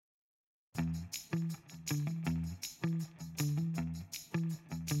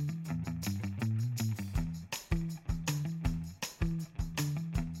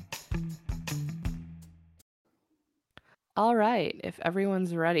All right, if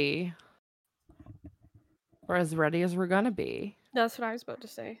everyone's ready, we're as ready as we're gonna be. That's what I was about to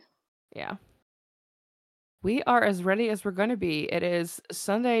say. Yeah. We are as ready as we're gonna be. It is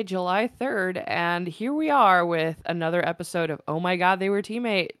Sunday, July 3rd, and here we are with another episode of Oh My God, They Were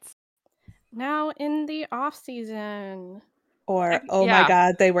Teammates. Now in the off season. Or, oh my Yeah.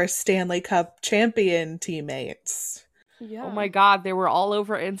 God, they were Stanley Cup champion teammates. Yeah. Oh my God, they were all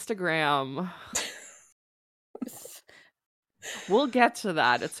over Instagram. We'll get to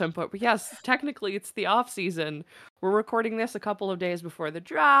that at some point. But yes, technically it's the off season. We're recording this a couple of days before the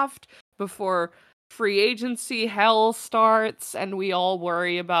draft, before free agency hell starts, and we all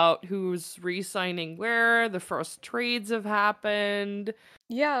worry about who's re-signing where. The first trades have happened.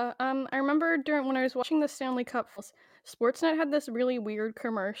 Yeah, I remember when I was watching the Stanley Cup, Sportsnet had this really weird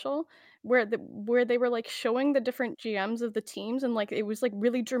commercial where they were like showing the different GMs of the teams, and like it was like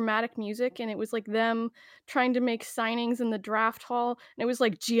really dramatic music, and it was like them trying to make signings in the draft hall, and it was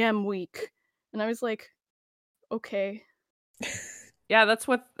like GM week, and I was like, okay. Yeah, that's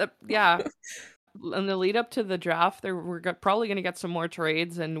what. Yeah, in the lead up to the draft, we're probably going to get some more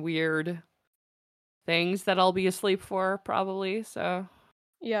trades and weird things that I'll be asleep for, probably. So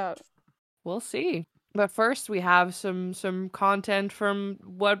Yeah. we'll see. But first, we have some content from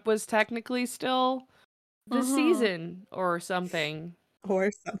what was technically still the season or something.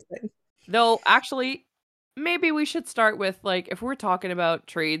 Or something. Though, actually, maybe we should start with, like, if we're talking about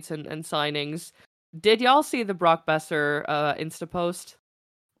trades and signings, did y'all see the Brock Besser Insta post?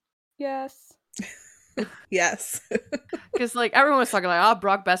 Yes. Yes. Because, like, everyone was talking like, oh,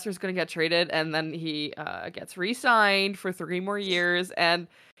 Brock Besser's going to get traded, and then he gets re-signed for 3 more years, and,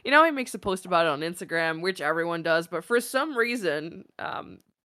 you know, he makes a post about it on Instagram, which everyone does, but for some reason,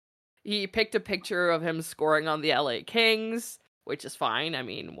 he picked a picture of him scoring on the LA Kings, which is fine, I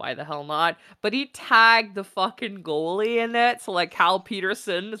mean, why the hell not? But he tagged the fucking goalie in it, so, like, Cal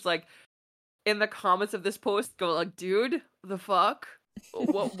Peterson is, like, in the comments of this post, go like, dude, the fuck?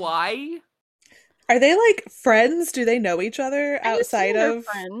 What, why? Are they like friends? Do they know each other outside of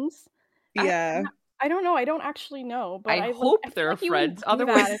friends? Yeah. I don't know. I don't actually know, but I hope they're friends.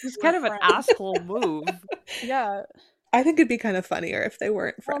 Otherwise, it's kind of an asshole move. Yeah. I think it'd be kind of funnier if they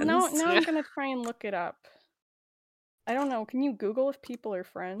weren't friends. Well, now I'm gonna try and look it up. I don't know. Can you Google if people are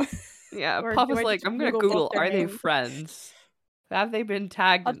friends? Yeah, Papa's like, I'm gonna Google, are they friends? Have they been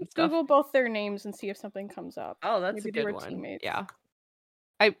tagged I'll and just stuff? Google both their names and see if something comes up. Oh, that's Maybe a good they were one. Teammates. Yeah.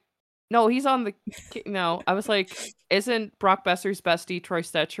 No, he's on the... No, I was like, isn't Brock Besser's bestie Troy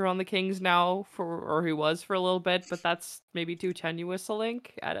Stecher on the Kings now, or he was for a little bit, but that's maybe too tenuous a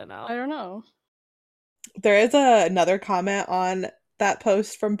link? I don't know. I don't know. There is another comment on that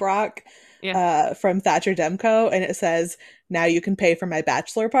post from Brock, from Thatcher Demko, and it says, now you can pay for my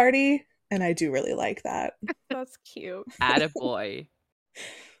bachelor party, and I do really like that. That's cute. Attaboy.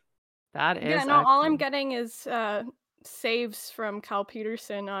 That is... Yeah, no, all I'm getting is saves from Cal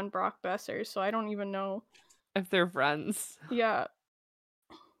Peterson on Brock Besser, so I don't even know if they're friends. Yeah.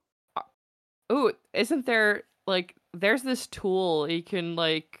 Ooh, isn't there, like, there's this tool you can,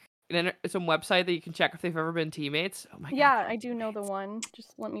 like, some website that you can check if they've ever been teammates. Oh my God. Yeah, I do know the one.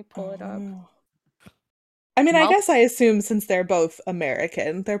 Just let me pull it up. I mean, I guess I assume since they're both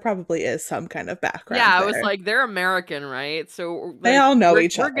American, there probably is some kind of background. Yeah, I was like, they're American, right? So like, they all know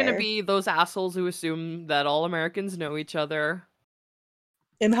each other. We're gonna be those assholes who assume that all Americans know each other.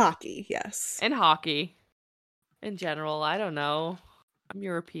 In hockey, yes. In hockey. In general, I don't know. I'm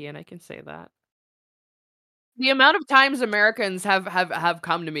European, I can say that. The amount of times Americans have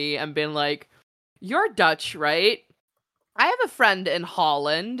come to me and been like, you're Dutch, right? I have a friend in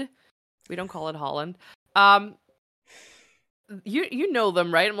Holland. We don't call it Holland. You know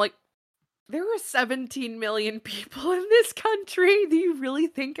them, right? I'm like, there are 17 million people in this country. Do you really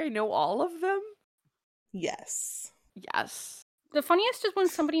think I know all of them? Yes. Yes. The funniest is when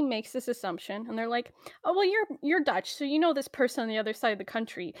somebody makes this assumption and they're like, oh, well, you're Dutch, so you know this person on the other side of the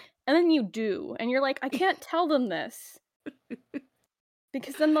country. And then you do. And you're like, I can't tell them this.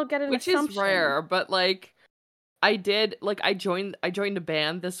 Because then they'll get an assumption. Which is rare, but like, I joined a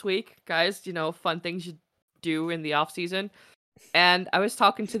band this week, guys, you know, fun things you do in the off season. And I was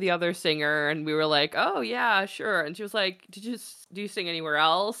talking to the other singer and we were like, oh yeah, sure. And she was like, do you sing anywhere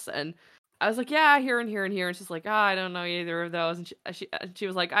else? And I was like, yeah, here and here and here. And she's like, oh, I don't know either of those. And she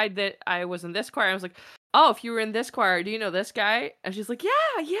was like, I was in this choir. I was like, oh, if you were in this choir, do you know this guy? And she's like, yeah,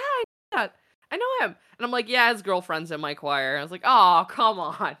 I know that. I know him. And I'm like, yeah, his girlfriend's in my choir. I was like, oh, come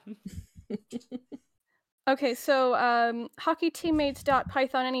on. Okay, so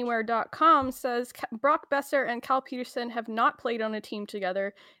hockeyteammates.pythonanywhere.com says Brock Besser and Cal Peterson have not played on a team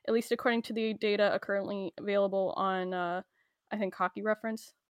together, at least according to the data currently available on, I think, Hockey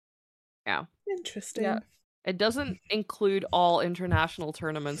Reference. Yeah. Interesting. Yeah. It doesn't include all international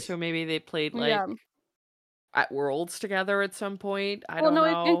tournaments, so maybe they played like at Worlds together at some point. I don't know.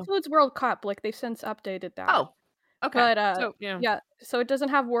 It includes World Cup. Like they've since updated that. Oh, okay. But So so it doesn't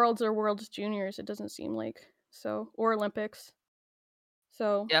have Worlds or Worlds Juniors. It doesn't seem like or Olympics.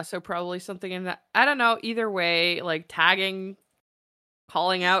 So yeah, so probably something in that. I don't know. Either way, like tagging,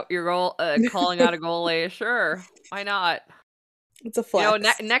 calling out your goal, calling out a goalie. Sure, why not? It's a flex. You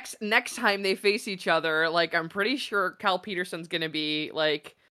know, next time they face each other, like I'm pretty sure Cal Peterson's gonna be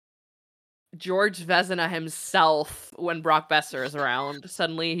like George Vezina himself when Brock Besser is around.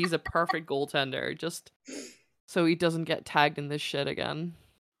 Suddenly he's a perfect goaltender, just so he doesn't get tagged in this shit again.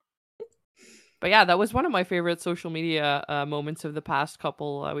 But yeah, that was one of my favorite social media moments of the past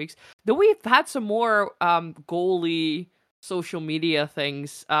couple weeks. Though we've had some more goalie social media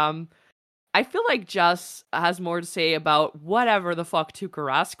things. I feel like Jess has more to say about whatever the fuck Tuukka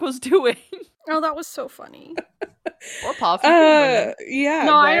Rask was doing. Oh, that was so funny. Or Puff. Yeah,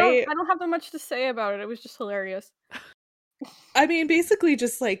 no, right? I don't have that much to say about it. It was just hilarious. I mean, basically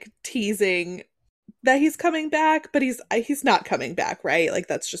just like teasing that he's coming back, but he's not coming back, right? Like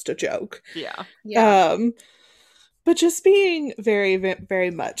that's just a joke. Yeah. But just being very,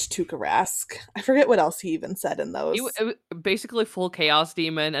 very much Tuukka Rask. I forget what else he even said in those. He was basically full Chaos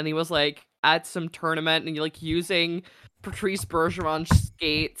Demon, and he was like at some tournament and like using Patrice Bergeron's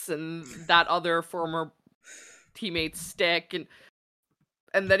skates and that other former teammate's stick,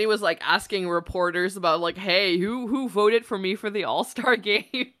 and then he was like asking reporters about like, hey, who voted for me for the All-Star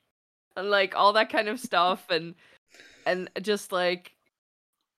game? And like all that kind of stuff, and just like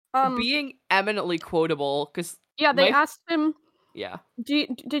being eminently quotable, because they asked him,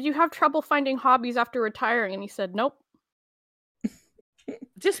 did you have trouble finding hobbies after retiring? And he said, nope.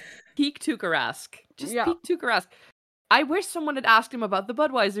 Just peak Tuukka Rask. Peak Tuukka Rask. I wish someone had asked him about the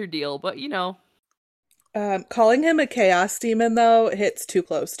Budweiser deal, but you know. Calling him a Chaos Demon, though, hits too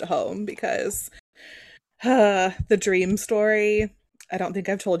close to home because the dream story, I don't think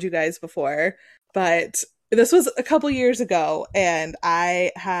I've told you guys before, but this was a couple years ago, and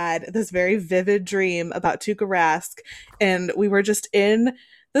I had this very vivid dream about Tuukka Rask, and we were just in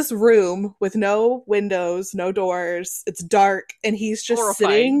this room with no windows, no doors. It's dark, and he's just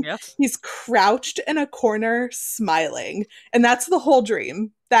sitting. Yes. He's crouched in a corner, smiling, and that's the whole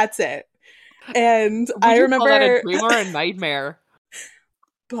dream. That's it. And I remember call that a dream or a nightmare.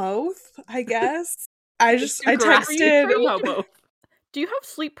 Both, I guess. I texted. Both. Do you have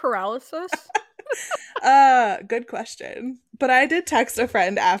sleep paralysis? Good question. But I did text a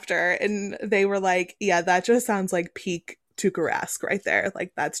friend after, and they were like, "Yeah, that just sounds like peak Tuukka Rask right there.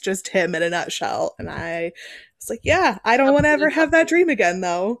 Like that's just him in a nutshell." And I was like, "Yeah, I don't want to ever have that dream again,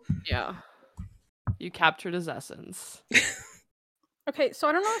 though." Yeah, you captured his essence. Okay, so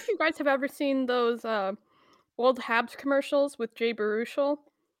I don't know if you guys have ever seen those old Habs commercials with Jay Baruchel,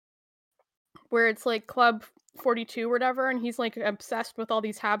 where it's like Club 42 or whatever, and he's like obsessed with all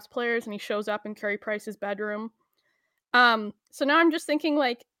these Habs players, and he shows up in Carey Price's bedroom. So now I'm just thinking,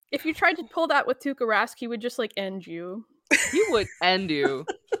 like, if you tried to pull that with Tuukka Rask, he would just like end you. He would end you.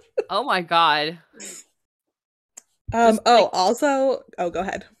 Oh my god. Also, go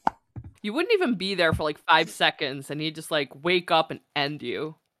ahead. You wouldn't even be there for like 5 seconds, and he'd just like wake up and end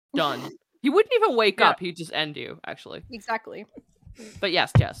you. Done. He wouldn't even wake up, he'd just end you, actually. Exactly. But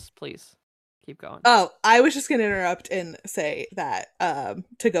yes, Jess, please. Keep going. Oh, I was just going to interrupt and say that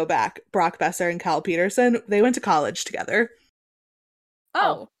to go back, Brock Besser and Cal Peterson, they went to college together.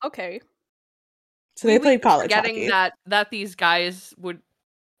 Oh, okay. So they played college hockey. That these guys would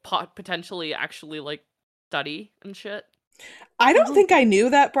potentially actually like study and shit. I don't think I knew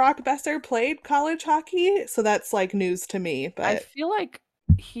that Brock Besser played college hockey, so that's like news to me. But I feel like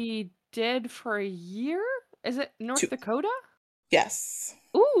he did for a year. Is it North Dakota? Yes.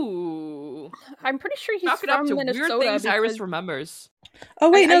 Ooh, I'm pretty sure he's from Minnesota. Weird things Iris remembers.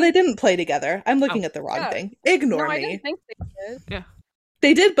 Oh wait, no, they didn't play together. I'm looking at the wrong thing. Ignore me. I didn't think they did. Yeah,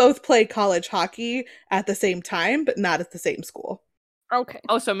 they did both play college hockey at the same time, but not at the same school. Okay.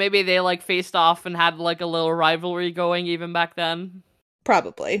 Oh, so maybe they like faced off and had like a little rivalry going even back then.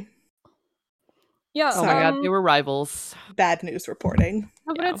 Probably. Yeah. Oh my god, they were rivals. Bad news reporting.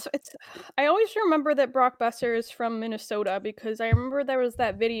 No, but it's. I always remember that Brock Besser is from Minnesota because I remember there was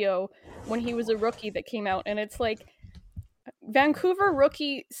that video when he was a rookie that came out, and it's like Vancouver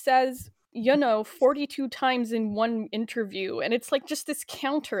rookie says 42 times in one interview, and it's like just this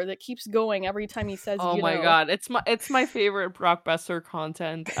counter that keeps going every time he says Oh my god, it's my favorite Brock Besser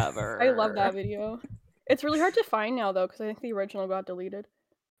content ever. I love that video. It's really hard to find now though, because I think the original got deleted.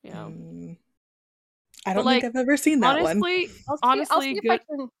 Yeah. I don't think I've ever seen that one. I'll see if I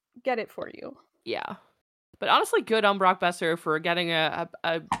can get it for you. Yeah. But honestly, good on Brock Besser for getting a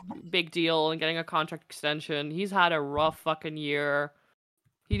big deal and getting a contract extension. He's had a rough fucking year.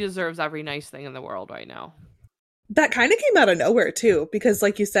 He deserves every nice thing in the world right now. That kind of came out of nowhere too, because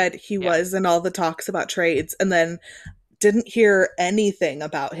like you said, he was in all the talks about trades and then didn't hear anything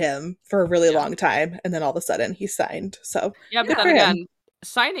about him for a really long time. And then all of a sudden he signed. So yeah, but then again,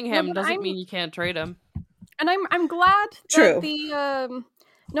 signing him doesn't mean you can't trade him. And I'm glad that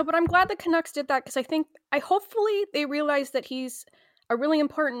but I'm glad the Canucks did that, because hopefully they realize that he's a really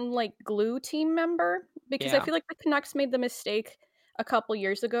important like glue team member, because I feel like the Canucks made the mistake a couple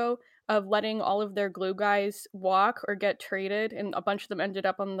years ago of letting all of their glue guys walk or get traded, and a bunch of them ended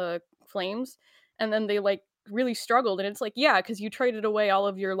up on the Flames, and then they like really struggled, and it's like, yeah, because you traded away all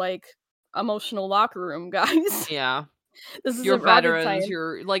of your like emotional locker room guys. Yeah. This is your veterans,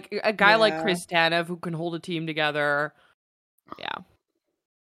 you're like a guy like Chris Tanev who can hold a team together. Yeah.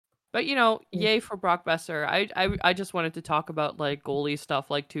 But yay for Brock Besser. I just wanted to talk about like goalie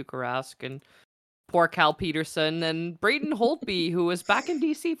stuff like Tuukka Rask and poor Cal Peterson and Braden Holtby, who was back in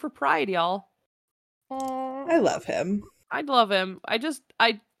DC for Pride, y'all. I love him. I love him.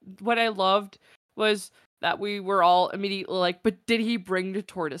 What I loved was that we were all immediately like, but did he bring the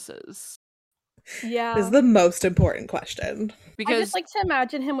tortoises? Yeah. Is the most important question. Because I just like to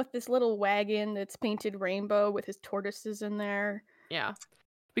imagine him with this little wagon that's painted rainbow with his tortoises in there. Yeah.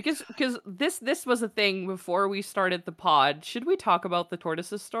 Because this was a thing before we started the pod. Should we talk about the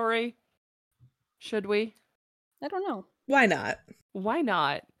tortoises story? Should we? I don't know. Why not? Why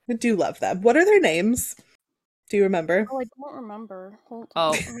not? I do love them. What are their names? Do you remember? Oh, I don't remember. Hold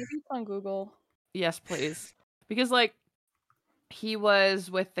on. Maybe it's on Google. Yes, please. Because like he was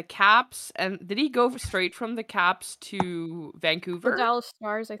with the Caps, and did he go straight from the Caps to Vancouver? The Dallas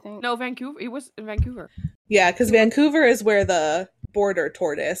Stars, I think. No, Vancouver. He was in Vancouver. Yeah, because Vancouver is where the border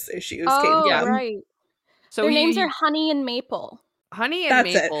tortoise issues came from. Right. So their names are Honey and Maple. Honey and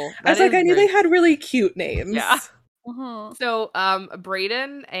Maple. I was like, I knew they had really cute names. Yeah. Mm-hmm. So,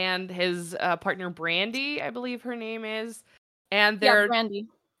 Braden and his partner Brandy, I believe her name is, and their Brandy.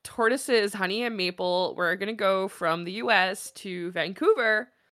 tortoises, Honey and Maple, were gonna go from the US to Vancouver,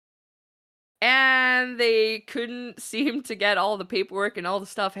 and they couldn't seem to get all the paperwork and all the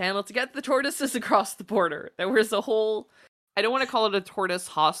stuff handled to get the tortoises across the border. There was a whole, I don't want to call it a tortoise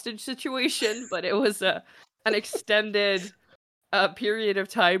hostage situation, but it was an extended period of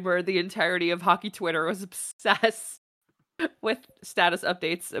time where the entirety of hockey Twitter was obsessed with status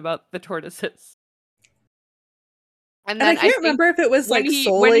updates about the tortoises. And then I can't remember if it was like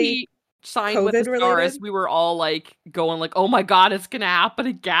solely when he signed COVID with the Stars, related. we were all like going like, "Oh my god, it's gonna happen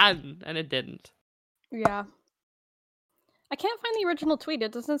again," and it didn't. Yeah, I can't find the original tweet.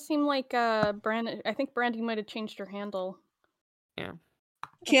 It doesn't seem like Brand. I think Brandy might have changed her handle. Yeah,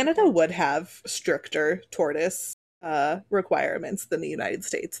 Canada would have stricter tortoise requirements than the United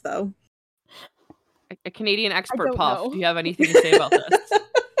States, though. A Canadian expert, Puff. Do you have anything to say about this?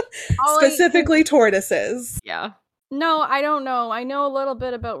 Specifically tortoises. Yeah. No, I don't know. I know a little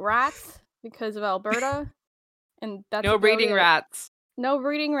bit about rats because of Alberta, and that's no breeding rats. No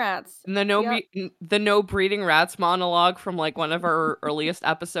breeding rats. And the no breeding rats monologue from like one of our earliest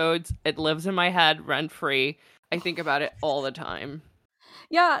episodes. It lives in my head rent free. I think about it all the time.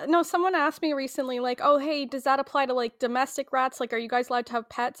 Yeah, no, someone asked me recently, like, oh, hey, does that apply to, like, domestic rats? Like, are you guys allowed to have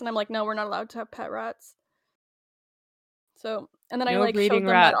pets? And I'm like, no, we're not allowed to have pet rats. So, and then I, like, showed them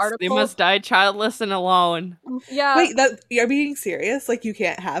that article. They must die childless and alone. Yeah. Wait, you're being serious? Like, you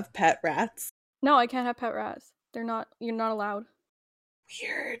can't have pet rats? No, I can't have pet rats. You're not allowed.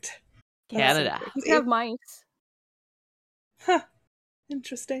 Weird. Canada. So you can have mice. Huh.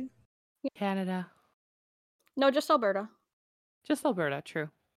 Interesting. Canada. No, just Alberta. Just Alberta, true.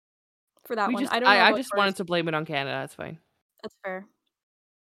 For that one. I just wanted to blame it on Canada. That's fine. That's fair.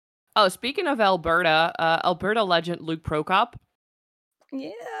 Oh, speaking of Alberta, Alberta legend Luke Prokop.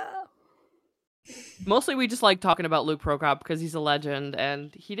 Yeah. Mostly we just like talking about Luke Prokop because he's a legend,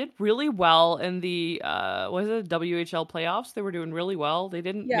 and he did really well in the WHL playoffs. They were doing really well. They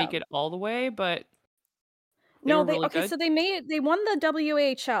didn't make it all the way, but they won the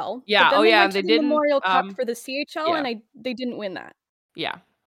WHL. Yeah, but then they didn't Memorial Cup for the CHL, and they didn't win that. Yeah.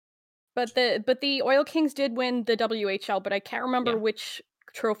 But the Oil Kings did win the WHL, but I can't remember which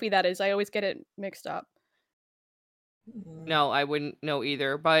trophy that is. I always get it mixed up. No, I wouldn't know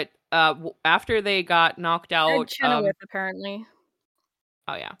either. But after they got knocked out, Chenoweth, apparently.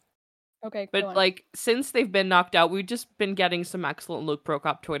 Oh yeah. Okay, but like since they've been knocked out, we've just been getting some excellent Luke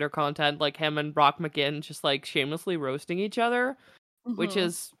Prokop Twitter content, like him and Brock McGinn just like shamelessly roasting each other, which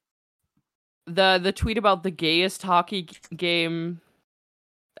is the tweet about the gayest hockey game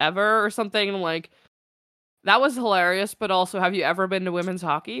ever or something. And I'm like, that was hilarious, but also, have you ever been to women's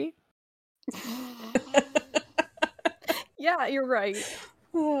hockey? Yeah, you're right.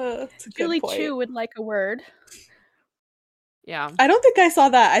 Julie Chu would like a word. Yeah. I don't think I saw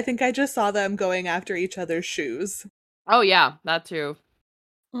that. I think I just saw them going after each other's shoes. Oh yeah, that too.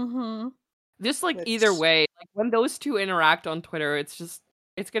 Just like Which... either way, like when those two interact on Twitter, it's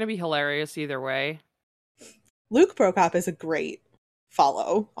gonna be hilarious either way. Luke Prokop is a great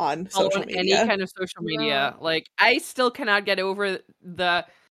follow on social media. Any kind of social media. Like, I still cannot get over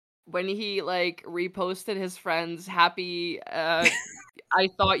when he like reposted his friend's happy I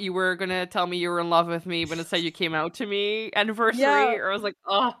thought you were gonna tell me you were in love with me, but instead you came out to me anniversary. Yeah. Or I was like,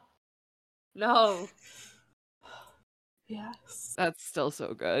 oh no. Yes. That's still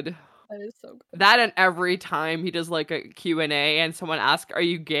so good. That is so good. That, and every time he does like a Q&A and someone asks, are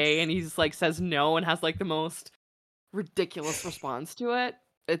you gay? And he's like says no and has like the most ridiculous response to it.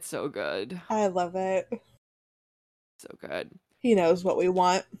 It's so good. I love it. So good. He knows what we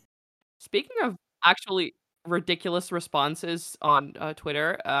want. Speaking of actually ridiculous responses on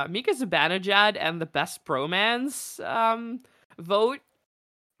Twitter, Mika Zibanejad and the best bromance vote.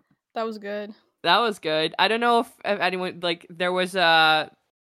 That was good. That was good. I don't know if anyone, like, there was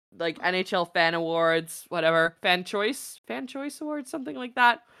like NHL Fan Awards, whatever, Fan Choice Awards, something like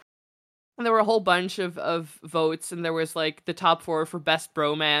that. And there were a whole bunch of votes, and there was like the top 4 for best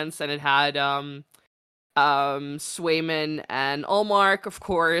bromance, and it had Swayman and Ullmark, of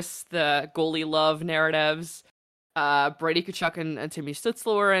course, the goalie love narratives. Brady Tkachuk and Timmy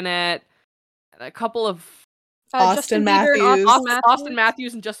Stützle were in it. And a couple of Austin Matthews. Austin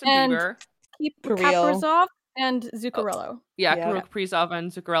Matthews and Justin Bieber. Kaprizov and Zuccarello. Kirill Kaprizov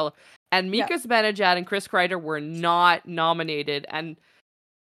and Zuccarello. And Mika Zibanejad and Chris Kreider were not nominated. And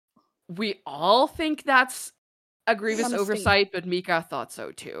we all think that's a grievous oversight, but Mika thought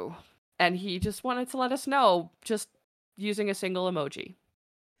so too. And he just wanted to let us know, just using a single emoji.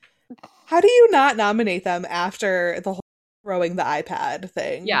 How do you not nominate them after the whole throwing the iPad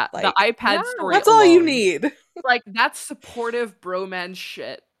thing? Yeah, like, the iPad story. That's all you need. Like, that's supportive bromance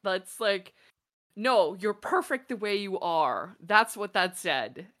shit. That's like, no, you're perfect the way you are. That's what that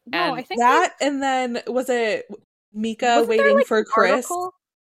said. No, and I think that, and then was it Mika waiting like for Chris?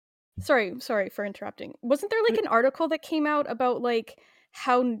 Sorry for interrupting. Wasn't there like an article that came out about like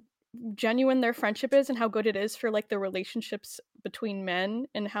how genuine their friendship is and how good it is for like the relationships between men,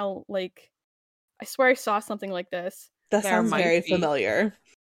 and how like I swear I saw something like this. That sounds very familiar.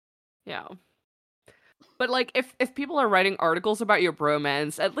 Yeah. But like if people are writing articles about your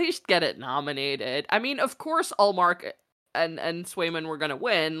bromance, at least get it nominated. I mean, of course Ullmark and Swayman were gonna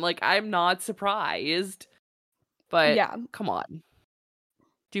win. Like, I'm not surprised. But yeah, come on.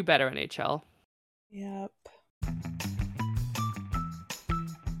 Do better, NHL. Yep.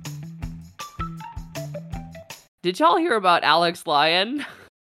 Did y'all hear about Alex Lyon?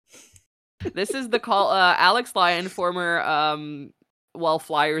 This is the call. Alex Lyon, former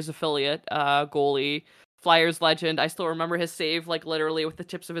Flyers affiliate, goalie, Flyers legend. I still remember his save, like literally with the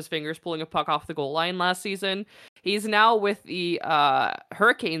tips of his fingers pulling a puck off the goal line last season. He's now with the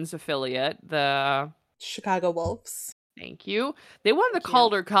Hurricanes affiliate, the Chicago Wolves. Thank you. They won the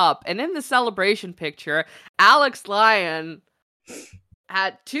Calder Cup, and in the celebration picture, Alex Lyon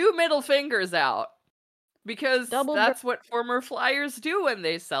had 2 middle fingers out. Because that's what former Flyers do when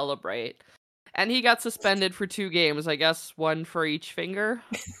they celebrate. And he got suspended for 2 games, I guess 1 for each finger.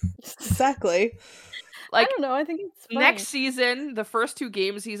 Exactly. Like, I don't know, I think it's funny. Next season, the first 2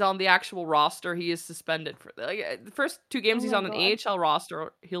 games he's on the actual roster, he is suspended for. Like, the first 2 games he's on an AHL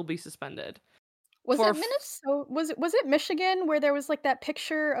roster, he'll be suspended. Was it Minnesota? Was it Michigan where there was like that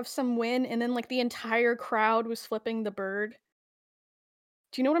picture of some win and then like the entire crowd was flipping the bird?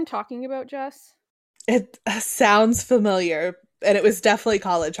 Do you know what I'm talking about, Jess? It sounds familiar, and it was definitely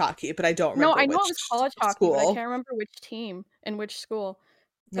college hockey, but I don't remember. No, I know it was college hockey, but I can't remember which team and which school.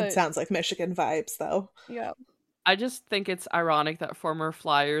 But it sounds like Michigan vibes, though. Yeah. I just think it's ironic that former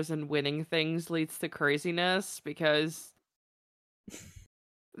Flyers and winning things leads to craziness, because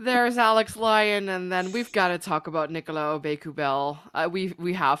there's Alex Lyon, and then we've got to talk about Nicolas Aube-Kubel.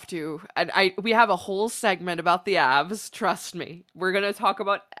 We have to. And we have a whole segment about the Avs, trust me. We're going to talk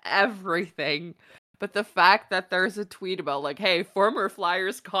about everything. But the fact that there's a tweet about, like, hey, former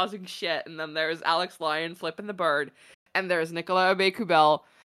Flyers causing shit, and then there's Alex Lyon flipping the bird, and there's Nicolas Aube-Kubel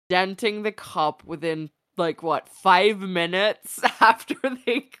denting the cup within, like, what, 5 minutes after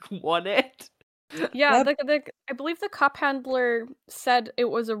they won it? Yeah, I believe the cup handler said it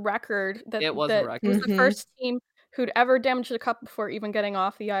was a record that It was a that record. was the first team who'd ever damaged the cup before even getting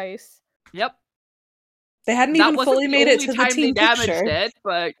off the ice. Yep. They hadn't even fully made it to the team picture. It,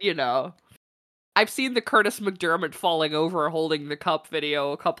 but, you know, I've seen the Curtis McDermott falling over holding the cup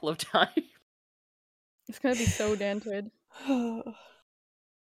video a couple of times. It's gonna be so dented.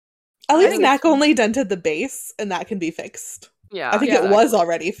 At least Knack only dented the base, and that can be fixed. Yeah, I think it was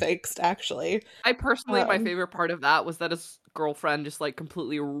already fixed, actually. I personally, my favorite part of that was that his girlfriend just, like,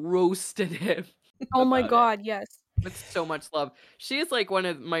 completely roasted him. Oh my god, yes. With so much love. She is, like, one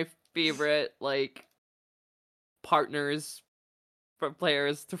of my favorite, like, partners for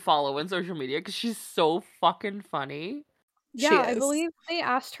players to follow on social media, because she's so fucking funny. Yeah, I believe they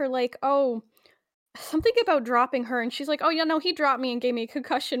asked her, like, oh, something about dropping her, and she's like, oh yeah, no, he dropped me and gave me a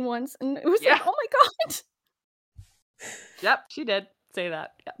concussion once, and it was like, oh my god. Yep, she did say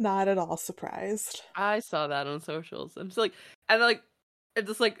that. Yep. Not at all surprised. I saw that on socials. I'm just like, and like, it's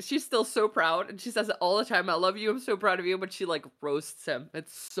just like, she's still so proud, and she says it all the time. I love you. I'm so proud of you. But she, like, roasts him.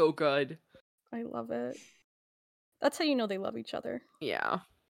 It's so good. I love it. That's how you know they love each other. Yeah.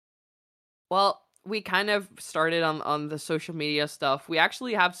 Well, we kind of started on the social media stuff. We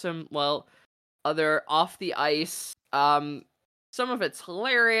actually have some, well, other off the ice. Some of it's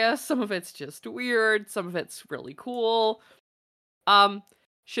hilarious. Some of it's just weird. Some of it's really cool.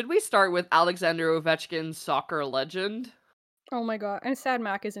 Should we start with Alexander Ovechkin's soccer legend? Oh my god. I'm sad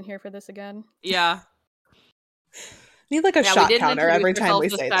Mac isn't here for this again. Yeah. Need like a shot counter every time we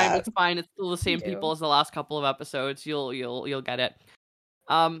say that. It's fine. It's still the same people as the last couple of episodes. You'll get it.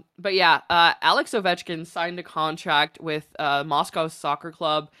 But yeah, Alex Ovechkin signed a contract with Moscow Soccer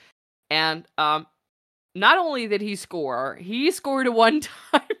Club, and not only did he scored a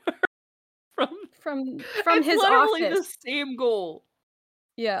one-timer from his literally office. The same goal.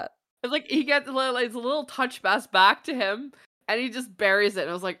 Yeah. It's like he gets like, a little touch pass back to him, and he just buries it. And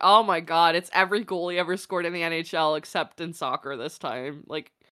I was like, oh my god, it's every goal he ever scored in the NHL except in soccer this time.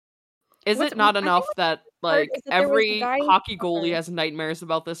 Like, is it not enough that, like, every hockey goalie has nightmares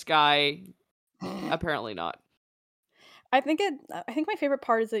about this guy? Apparently not. I think my favorite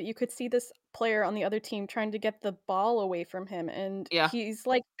part is that you could see this player on the other team trying to get the ball away from him, and he's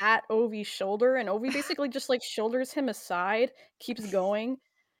like at Ovi's shoulder, and Ovi basically just like shoulders him aside, keeps going,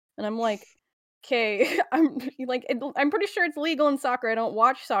 and I'm like, okay, I'm pretty sure it's legal in soccer. I don't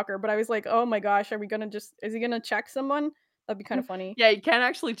watch soccer, but I was like, oh my gosh, is he gonna check someone? That'd be kind of funny. Yeah, you can't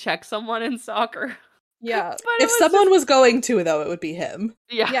actually check someone in soccer. Yeah. If someone was going to, though, it would be him.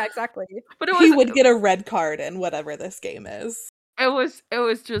 Yeah, exactly. But he would get a red card in whatever this game is. It was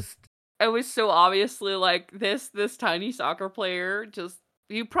so obviously like this tiny soccer player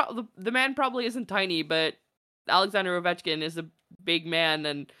the man probably isn't tiny, but Alexander Ovechkin is a big man,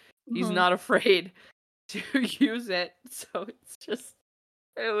 and he's not afraid to use it. So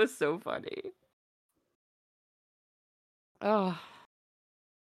it was so funny. Oh.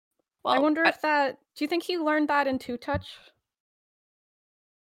 Well, I wonder if do you think he learned that in Two Touch?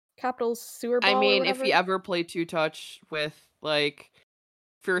 Capitals Sewer Ball. I mean, if he ever played Two Touch with, like,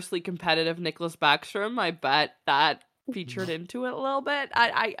 fiercely competitive Nicholas Backstrom, I bet that featured into it a little bit.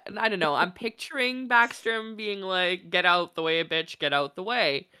 I don't know. I'm picturing Backstrom being like, "Get out the way, bitch! Get out the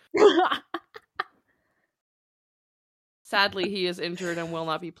way." Sadly, he is injured and will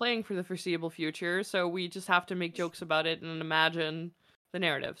not be playing for the foreseeable future, so we just have to make jokes about it and imagine the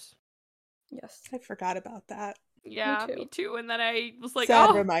narratives. Yes. I forgot about that. Yeah, me too. And then I was like,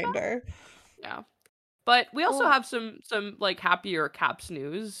 sad reminder. Yeah. But we also have some like happier Caps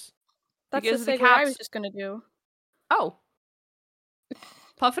news. That's the segue I was just gonna do. Oh.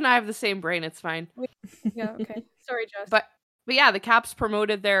 Puff and I have the same brain, it's fine. Yeah, okay. Sorry, Jess. But yeah, the Caps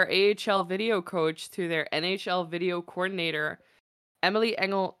promoted their AHL video coach to their NHL video coordinator, Emily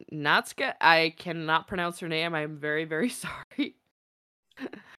Engel-Natska. I cannot pronounce her name. I'm very, very sorry.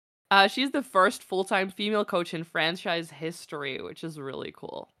 She's the first full-time female coach in franchise history, which is really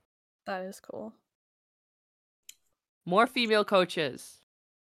cool. That is cool. More female coaches.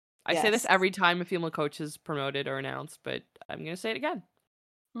 I say this every time a female coach is promoted or announced, but I'm going to say it again.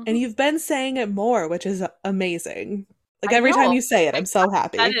 And you've been saying it more, which is amazing. Like, every time you say it, I'm so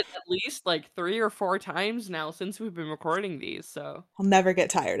happy. I've said it at least like 3 or 4 times now since we've been recording these, so I'll never get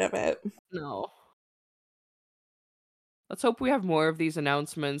tired of it. No. Let's hope we have more of these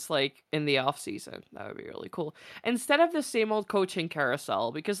announcements, like, in the off-season. That would be really cool. Instead of the same old coaching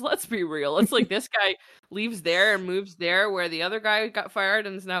carousel, because let's be real, it's like this guy leaves there and moves there where the other guy got fired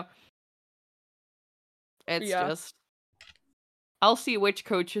and is now... It's just... I'll see which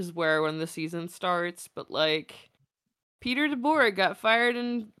coaches where when the season starts, but like Peter DeBoer got fired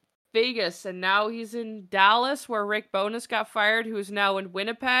in Vegas and now he's in Dallas where Rick Bowness got fired, who's now in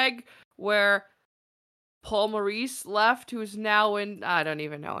Winnipeg, where Paul Maurice left, who's now in I don't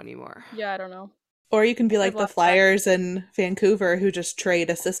even know anymore. Yeah, I don't know. Or you can be like the Flyers in Vancouver who just trade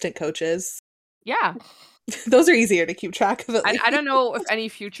assistant coaches. Yeah. Those are easier to keep track of. I don't know if any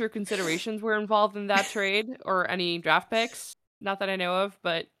future considerations were involved in that trade or any draft picks. Not that I know of,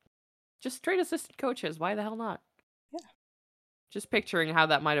 but just trade assistant coaches. Why the hell not? Yeah. Just picturing how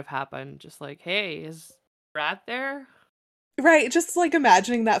that might have happened. Just like, hey, is Brad there? Right. Just like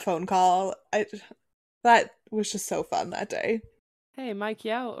imagining that phone call. That was just so fun that day. Hey, Mike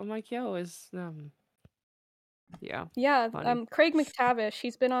Yeo is yeah. Yeah, funny. Craig McTavish,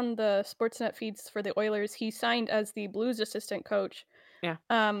 he's been on the Sportsnet feeds for the Oilers. He signed as the Blues assistant coach. Yeah.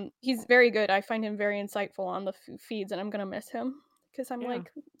 He's very good. I find him very insightful on the feeds, and I'm gonna miss him because I'm like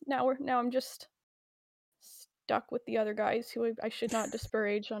now I'm just stuck with the other guys who I should not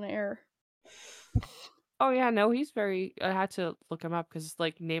disparage on air. Oh yeah, no, he's very. I had to look him up because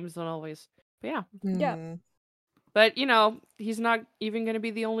like names don't always. But yeah. Yeah. But he's not even going to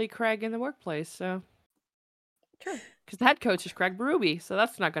be the only Craig in the workplace, so. True. Because the head coach is Craig Berube, so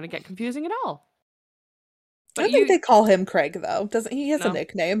that's not going to get confusing at all. But I think they call him Craig, though. Doesn't he? Has a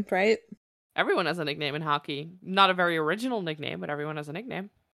nickname, right? Everyone has a nickname in hockey. Not a very original nickname, but everyone has a nickname.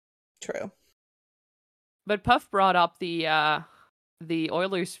 True. But Puff brought up the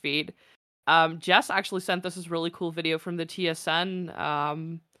Oilers feed. Jess actually sent us this really cool video from the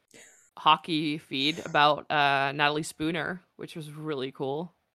TSN hockey feed about Natalie Spooner, which was really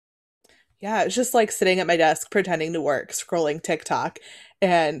cool. Yeah, it's just like sitting at my desk pretending to work, scrolling TikTok.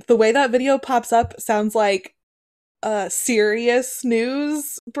 And the way that video pops up sounds like a serious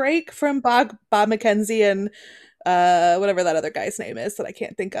news break from Bob McKenzie and whatever that other guy's name is that I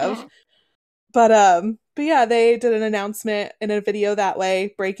can't think of. But yeah, they did an announcement in a video that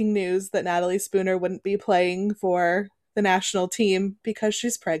way, breaking news that Natalie Spooner wouldn't be playing for the national team because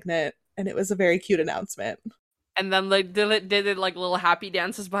she's pregnant. And it was a very cute announcement. And then like did it like little happy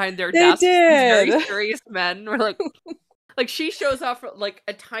dances behind their They desks. did. These very serious men were like like she shows off like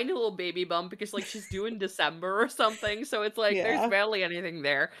a tiny little baby bump because like she's due in December or something. So it's like there's barely anything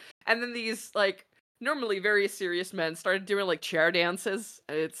there. And then these like normally very serious men started doing like chair dances.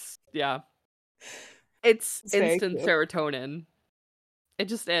 It's It's instant serotonin. It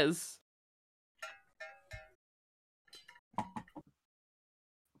just is.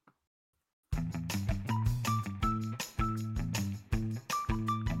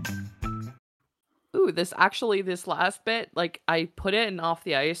 Ooh, this last bit, like, I put it in Off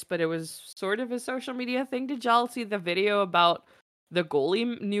the Ice, but it was sort of a social media thing. Did y'all see the video about the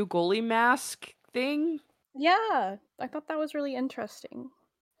new goalie mask thing? Yeah, I thought that was really interesting.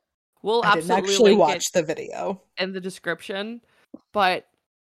 We'll I didn't actually watch the video in the description, but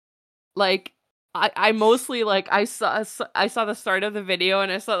like I mostly like I saw the start of the video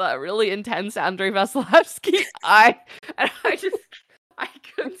and I saw that really intense Andrei Vasilevsky I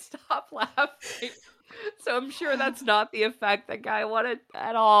couldn't stop laughing. So I'm sure that's not the effect that guy wanted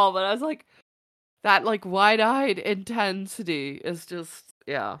at all, but I was like, that like wide-eyed intensity is just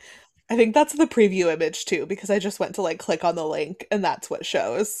I think that's the preview image too, because I just went to like click on the link and that's what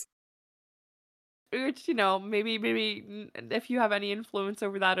shows. Which, maybe if you have any influence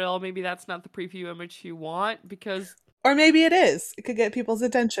over that at all, maybe that's not the preview image you want, because... Or maybe it is. It could get people's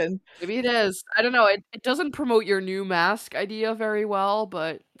attention. Maybe it is. I don't know. It doesn't promote your new mask idea very well,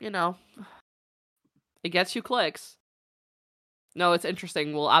 but, it gets you clicks. No, it's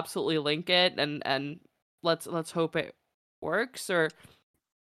interesting. We'll absolutely link it, and let's hope it works, or...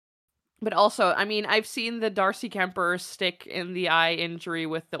 But also, I mean, I've seen the Darcy Kemper stick in the eye injury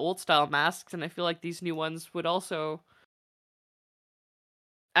with the old style masks, and I feel like these new ones would also...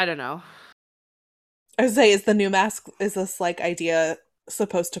 I don't know. I would say, is the new mask, is this like idea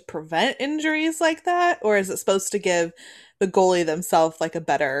supposed to prevent injuries like that? Or is it supposed to give the goalie themselves like a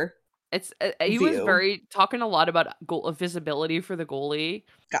better he was talking a lot about visibility for the goalie.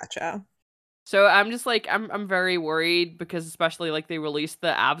 Gotcha. So I'm just like, I'm very worried because especially like they released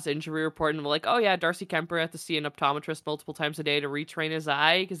the abs injury report and were like, oh yeah, Darcy Kemper had to see an optometrist multiple times a day to retrain his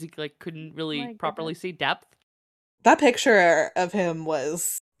eye because he like couldn't really properly see depth. That picture of him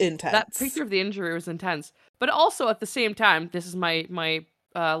was intense. That picture of the injury was intense. But also at the same time, this is my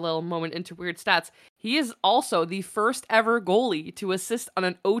little moment into weird stats. He is also the first ever goalie to assist on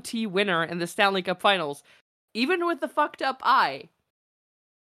an OT winner in the Stanley Cup Finals, even with the fucked up eye.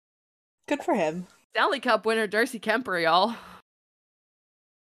 Good for him. Stanley Cup winner Darcy Kemper, y'all.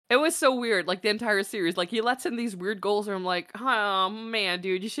 It was so weird, like the entire series. Like he lets in these weird goals where I'm like, oh man,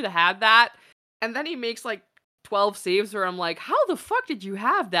 dude, you should have had that. And then he makes like 12 saves where I'm like, how the fuck did you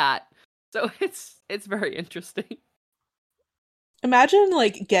have that? So it's very interesting. Imagine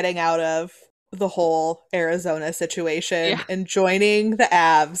like getting out of the whole Arizona situation and joining the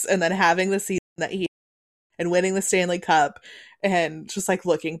Avs and then having the season that he and winning the Stanley Cup and just like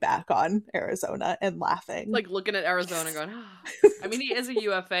looking back on Arizona and laughing. Like looking at Arizona going, I mean, he is a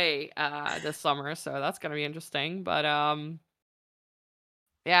UFA this summer, so that's gonna be interesting. But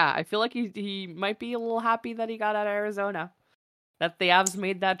yeah, I feel like he might be a little happy that he got out of Arizona. That the Avs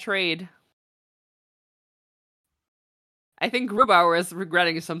made that trade. I think Grubauer is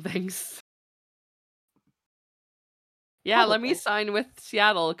regretting some things. Yeah, Probably. Let me sign with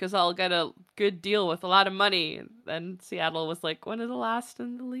Seattle because I'll get a good deal with a lot of money. And then Seattle was like, one of the last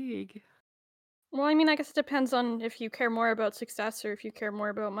in the league. Well, I mean, I guess it depends on if you care more about success or if you care more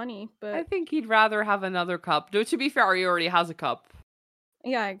about money, but I think he'd rather have another cup. To be fair, he already has a cup.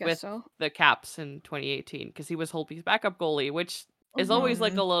 Yeah, I guess with so. The Caps in 2018 because he was Holtby's backup goalie, which is always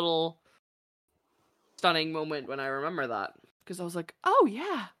like a little stunning moment when I remember that because I was like, oh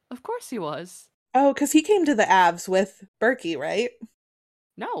yeah, of course he was. Oh, because he came to the Avs with Berkey, right?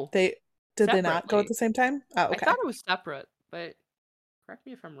 No, did they not go at the same time? Oh, okay. I thought it was separate, but correct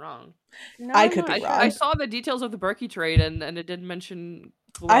me if I'm wrong. No, I could be wrong. I saw the details of the Berkey trade and it didn't mention.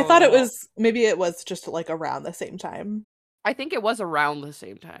 I thought it was just like around the same time. I think it was around the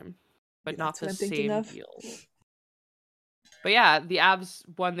same time, but not the same deal. But yeah, the Avs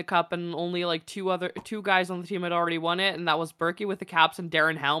won the cup, and only like two guys on the team had already won it, and that was Berkey with the Caps and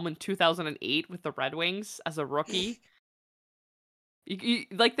Darren Helm in 2008 with the Red Wings as a rookie.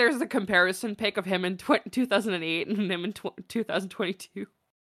 Like, there's a comparison pic of him in 2008 and him in 2022.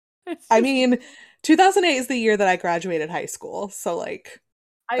 I mean, 2008 is the year that I graduated high school, so like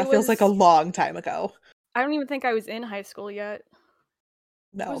that feels like a long time ago. I don't even think I was in high school yet.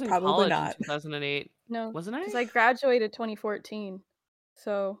 No, probably not. 2008. No, wasn't I? Because I graduated 2014,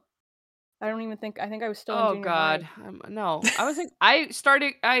 so I don't even think. I think I was still in junior high. No, I was like, because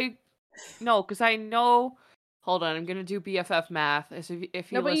I know. Hold on, I'm gonna do BFF math. If you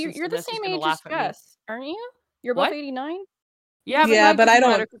but you're the same age as Jess, aren't you? You're both 89. Yeah, but I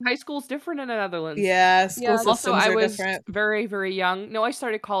don't. High school's different in the Netherlands. Yeah, school systems also, I was different. very, very young. No, I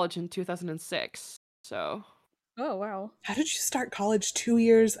started college in 2006. So. Oh wow! How did you start college 2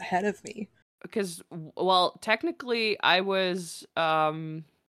 years ahead of me? Because, well, technically, I was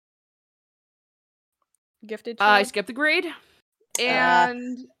gifted. I skipped the grade,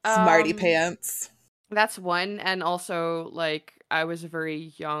 and smarty pants. That's one, and also like I was a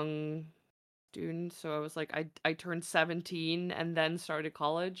very young student, so I was like I turned 17 and then started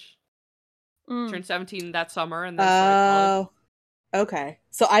college. Turned 17 that summer and then started college. Okay.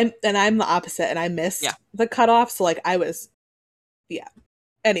 So I'm the opposite, and I missed the cutoff. So like I was,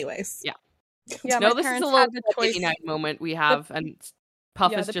 Anyways. Yeah. No, this is a little 89 moment we have, and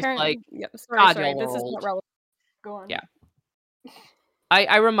Puff is just like, sorry, this is not relevant. Go on. Yeah.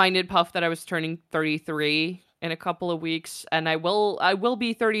 I reminded Puff that I was turning 33 in a couple of weeks, and I will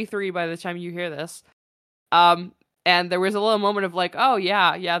be 33 by the time you hear this. And there was a little moment of like, oh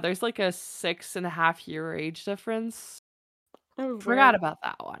yeah, there's like a 6.5 year age difference. Forgot about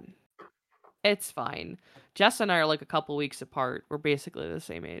that one. It's fine. Jess and I are like a couple weeks apart. We're basically the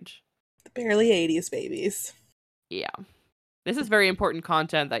same age. Barely 80s babies. Yeah. This is very important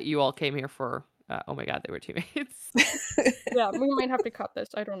content that you all came here for. Oh my god, they were teammates. Yeah, we might have to cut this.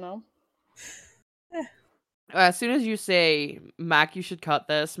 I don't know. As soon as you say, Mac, you should cut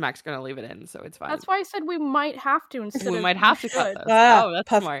this, Mac's gonna leave it in, so it's fine. That's why I said we might have to instead. We might have to cut this. That's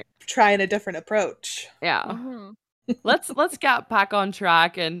Puff smart. Trying a different approach. Yeah. Mm-hmm. Let's get back on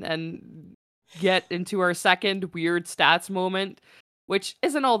track and get into our second weird stats moment, which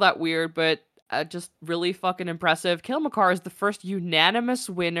isn't all that weird, but just really fucking impressive. Cale Makar is the first unanimous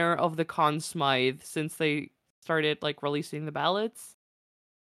winner of the Conn Smythe since they started like releasing the ballots.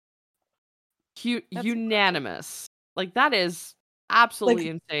 Unanimous. Like, that is absolutely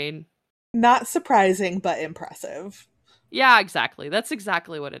insane. Not surprising, but impressive. Yeah, exactly. That's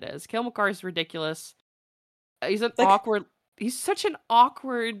exactly what it is. Cale Makar is ridiculous. He's an awkward. He's such an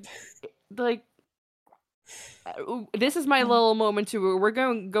awkward. Like, this is my little moment too. We're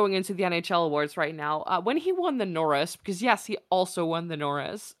going into the NHL awards right now. When he won the Norris, because yes, he also won the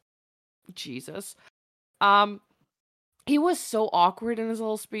Norris. Jesus. He was so awkward in his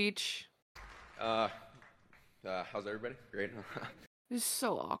little speech. How's everybody? Great. It was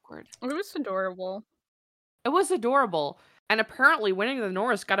so awkward. It was adorable. It was adorable. And apparently winning the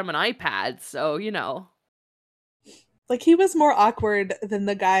Norris got him an iPad, so, you know. Like, he was more awkward than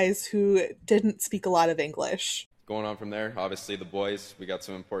the guys who didn't speak a lot of English. Going on from there, obviously the boys, we got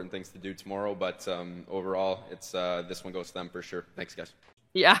some important things to do tomorrow, but overall, it's this one goes to them for sure. Thanks, guys.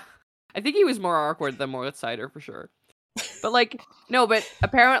 Yeah. I think he was more awkward than Moritz Seider for sure. But like, no, but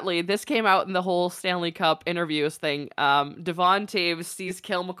apparently this came out in the whole Stanley Cup interviews thing. Devon Toews sees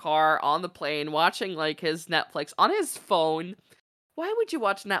Cale Makar on the plane watching like his Netflix on his phone. Why would you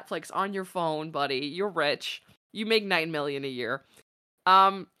watch Netflix on your phone, buddy? You're rich. You make $9 million a year.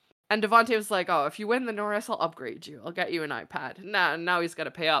 And Devon Toews was like, oh, if you win the Norris, I'll upgrade you. I'll get you an iPad. Now he's got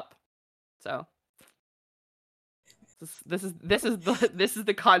to pay up. So this is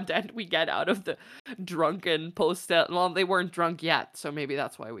the content we get out of the drunken post. Well, they weren't drunk yet, so maybe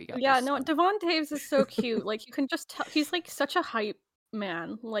that's why we got. Yeah, this. no, Devon Toews is so cute. Like, you can just tell he's like such a hype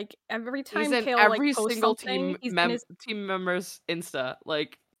man. Like, every time he's in Cale every like posts single something, team member's Insta.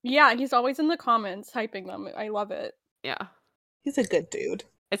 Like, yeah, and he's always in the comments hyping them. I love it. yeah, He's a good dude.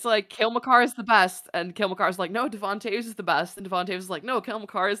 it's like Cale Makar is the best, and Cale Makar is like, no, Devon Toews is the best, and Devon Toews is like, no, Cale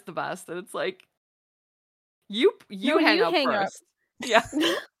Makar is the best, and it's like, you hang up first. Yeah.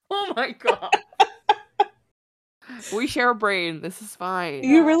 Oh my god. We share a brain. This is fine.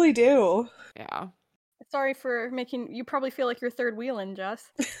 You really do. Yeah. Sorry for making you probably feel like you're third wheeling,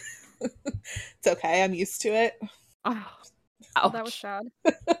 Jess. It's okay. I'm used to it. Oh, Oh, that was sad.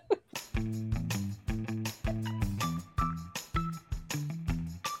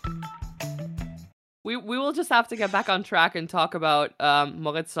 We will just have to get back on track and talk about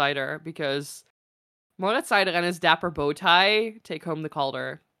Moritz Seider, because Moritz Seider and his dapper bow tie take home the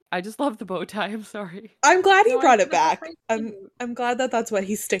Calder. I just love the bow tie. I'm sorry. I'm glad he No, I brought think it that's back. quite cute. I'm glad that that's what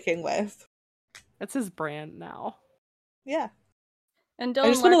he's sticking with. That's his brand now. Yeah. And Dylan I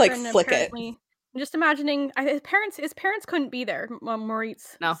just want to like Larkin flick it. apparently, I'm just imagining his parents couldn't be there.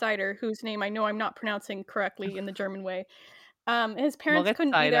 Moritz No. Seider, whose name I know I'm not pronouncing correctly in the German way. His parents Moritz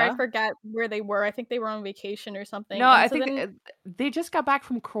couldn't be there. I Seider. forget where they were. I think they were on vacation or something. No, and I so think then, they just got back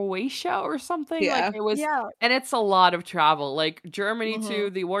from Croatia or something. Yeah. Like it was, yeah, and it's a lot of travel. Like Germany Mhm. too.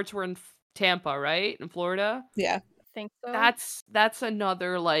 The awards were in Tampa, right, in Florida. Yeah. I think so. That's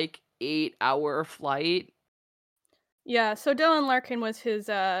another like 8-hour flight. Yeah, so Dylan Larkin was his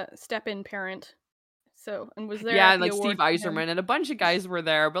step-in parent. So, and was there Yeah, at and the like Steve award for him. Yzerman and a bunch of guys were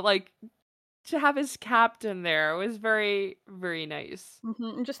there, but like to have his captain there was very, very nice.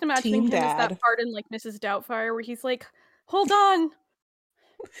 Mhm, and just imagining Team him as dad. that part in like Mrs. Doubtfire where he's like, "Hold on,"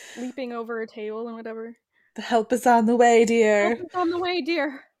 leaping over a table and whatever. The help is on the way, dear. "Help is on the way,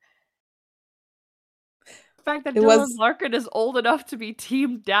 dear." The fact that It Dylan was- Larkin is old enough to be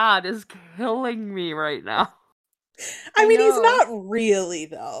team dad is killing me right now. I mean, he's know. not really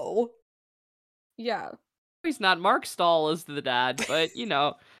though. Yeah, He's not. Mark Stahl is the dad, but you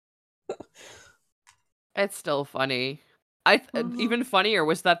know, it's still funny. Mhm. Even funnier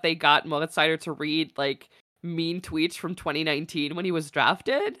was that they got Moritz Seider to read like mean tweets from 2019 when he was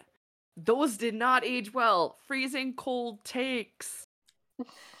drafted. Those did not age well. Freezing cold takes.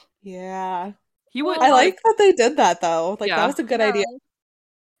 Yeah. He would. Well, I like that they did that though. Like Yeah. that was a good Yeah. idea.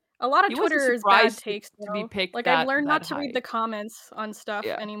 A lot of He wasn't Twitter is bad surprised takes to be though. picked Like that- I've learned not that to read high. the comments on stuff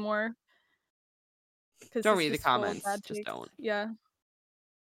Yeah. anymore. 'Cause Don't it's read the just full of comments, bad just takes. don't. Yeah.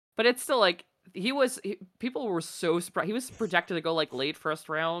 But it's still like people were so surprised. He was projected to go like late first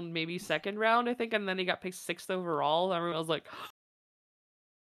round, maybe second round, I think, and then he got picked 6th overall. Everyone was like,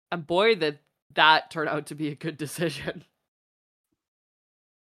 and boy, that turned out to be a good decision.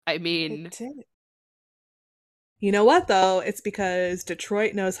 I mean, It did. You know what though? It's because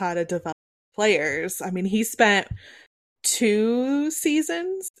Detroit knows how to develop players. I mean, he spent 2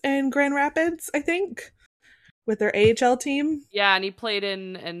 seasons in Grand Rapids, I think, with their AHL team. yeah, and he played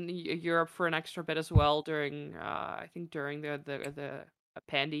in Europe for an extra bit as well during I think during the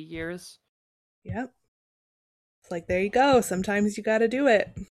Pandy years. Yep. It's like, there you go. Sometimes you got to do it.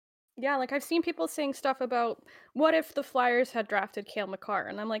 Yeah, like I've seen people saying stuff about what if the Flyers had drafted Cale Makar,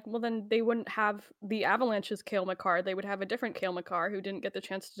 and I'm like, well, then they wouldn't have the Avalanche's Cale Makar. They would have a different Cale Makar who didn't get the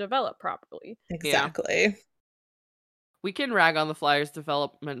chance to develop properly. Exactly. We can rag on the Flyers'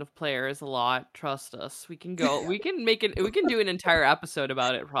 development of players a lot. Trust us. We can go. We can do an entire episode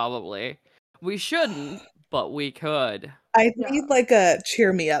about it. Probably. We shouldn't, but we could. I Yeah. need like a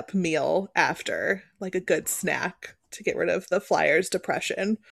cheer me up meal after, like a good snack to get rid of the Flyers'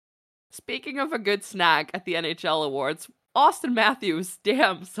 depression. Speaking of a good snack at the NHL Awards, Austin Matthews,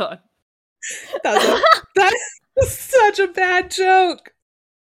 damn son. That was such a bad joke.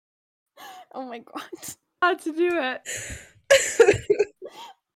 Oh my god. Had to do it.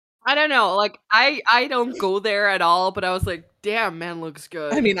 I don't know. Like I don't go there at all, but I was like, damn, man looks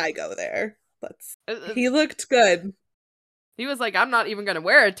good. I mean, I go there. Uh, He looked good. He was like, I'm not even gonna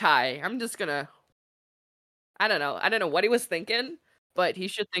wear a tie. I'm just gonna. I don't know. I don't know what he was thinking, but he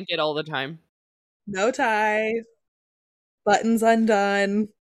should think it all the time. No ties. Buttons undone.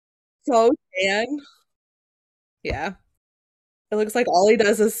 So tan. Yeah. It looks like all he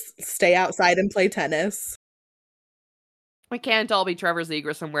does is stay outside and play tennis. It can't all be Trevor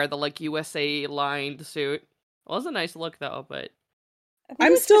Zegras and wear the like USA lined suit. It was a nice look though, but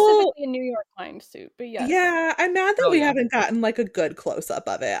I'm still specifically a New York lined suit, but yes. Yeah, I'm mad that we haven't gotten like a good close up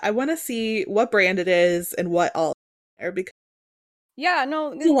of it. I want to see what brand it is and what all there because yeah,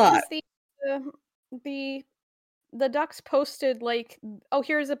 no, it's a lot. The Ducks posted like, oh,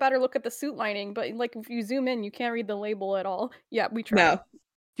 here's a better look at the suit lining, but like if you zoom in, you can't read the label at all. Yeah, we tried. No.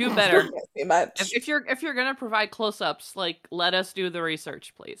 Do better. Much. If you're gonna provide close-ups, like let us do the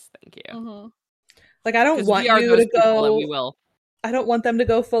research, please. Thank you. Mm-hmm. Like I don't want you to go. We will. I don't want them to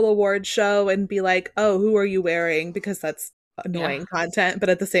go full award show and be like, "Oh, who are you wearing?" Because that's annoying content. But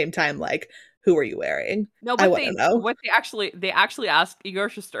at the same time, like, who are you wearing? No, but they actually asked Igor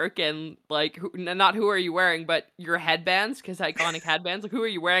Shesterkin, like, not who are you wearing, but your headbands, because iconic headbands. Like, who are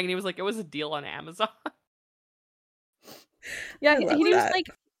you wearing? And he was like, it was a deal on Amazon. Yeah, he was like,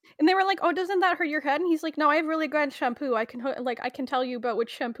 and they were like, "Oh, doesn't that hurt your head?" And he's like, "No, I have really good shampoo. I can tell you about which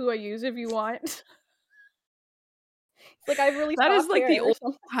shampoo I use if you want." Like I really that is like the old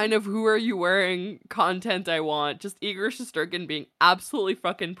kind of who are you wearing content I want. Just Igor Shesterkin being absolutely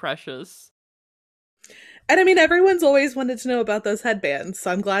fucking precious. And I mean, everyone's always wanted to know about those headbands,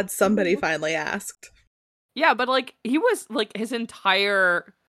 so I'm glad somebody finally asked. Yeah, but like he was like his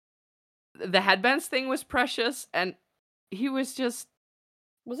entire the headbands thing was precious, and he was just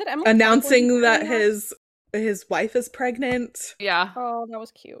Emily announcing that his wife is pregnant. Yeah. Oh, that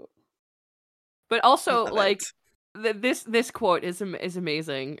was cute. But also like this quote is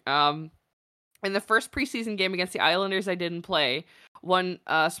amazing. In the first preseason game against the Islanders I didn't play, one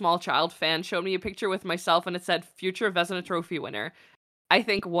small child fan showed me a picture with myself and it said future Vezina Trophy winner. I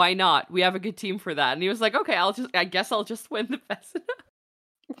think, why not? We have a good team for that. And he was like, okay, I guess I'll just win the Vezina.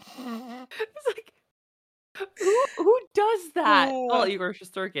 It's like, who does that? Well, Igor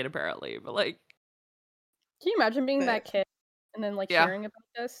Shesterkin apparently, but like, can you imagine being that kid and then like hearing about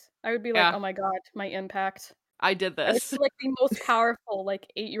this? I would be like, oh my god, my impact. I did this. I like the most powerful like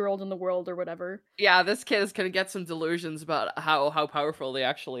 8-year-old in the world or whatever. Yeah, this kid is gonna get some delusions about how powerful they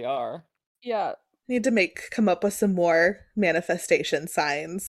actually are. Yeah. Need to come up with some more manifestation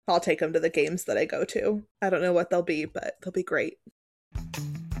signs. I'll take them to the games that I go to. I don't know what they'll be, but they'll be great.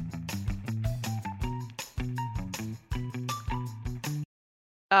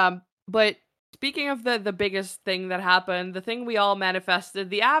 But speaking of the biggest thing that happened, the thing we all manifested,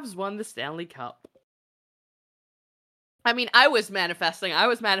 the Avs won the Stanley Cup. I mean, I was manifesting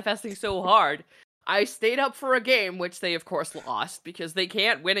so hard. I stayed up for a game, which they of course lost, because they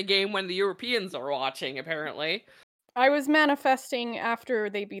can't win a game when the Europeans are watching, apparently. I was manifesting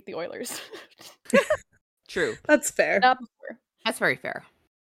after they beat the Oilers. True. That's fair. Not before. That's very fair.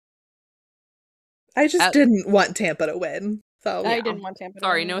 I just didn't want Tampa to win. So I didn't want Tampa to win.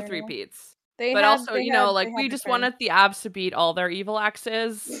 Sorry, no three-peats. But also, we just wanted the Avs to beat all their evil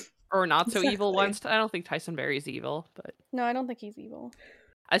exes. Or not so evil ones. I don't think Tyson Barrie's evil, but... No, I don't think he's evil.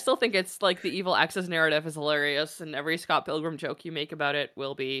 I still think it's, like, the evil exes narrative is hilarious, and every Scott Pilgrim joke you make about it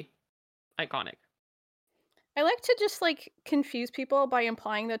will be iconic. I like to just, like, confuse people by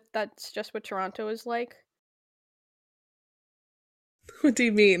implying that that's just what Toronto is like. What do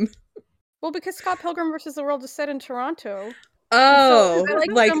you mean? Well, because Scott Pilgrim vs. the World is set in Toronto. Oh, so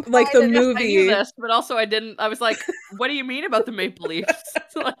like the movie. I knew this, but also I was like, what do you mean about the Maple Leafs?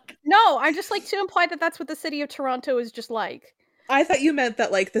 Like... No, I just like to imply that that's what the city of Toronto is just like. I thought you meant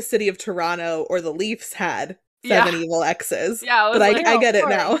that like the city of Toronto or the Leafs had 7 evil exes. Yeah, but I get it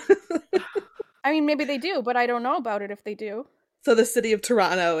now. I mean, maybe they do, but I don't know about it if they do. So the city of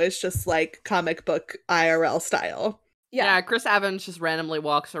Toronto is just like comic book IRL style. Yeah, Chris Evans just randomly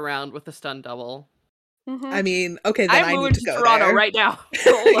walks around with a stunt double. Mm-hmm. I mean, okay, then I need to go Toronto there. right now.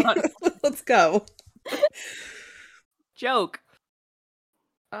 Hold on. Let's go. Joke.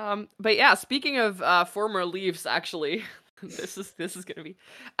 But yeah, speaking of former Leafs, actually, this is gonna be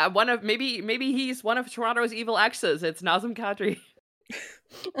one of maybe he's one of Toronto's evil exes. It's Nazem Kadri,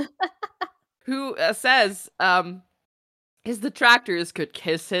 who says his detractors could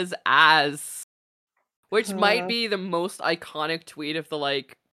kiss his ass, which might be the most iconic tweet of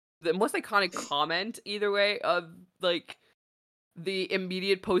the most iconic comment either way of like the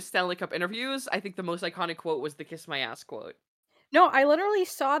immediate post Stanley Cup interviews. I think the most iconic quote was the "kiss my ass" quote. No, I literally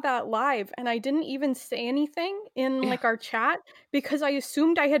saw that live and I didn't even say anything in like our chat because I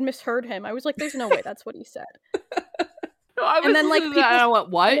assumed I had misheard him. I was like, there's no way that's what he said. I was And then, like, listening to that, and I went,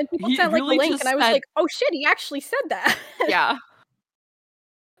 "What?" And then people He sent, like, a really link, just and I was said, like, "Oh shit, he actually said that." yeah.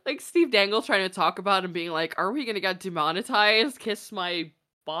 Like, Steve Dangle trying to talk about him being like, "Are we gonna get demonetized? Kiss my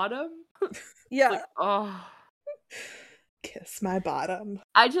bottom?" Yeah. Like, oh. Kiss my bottom.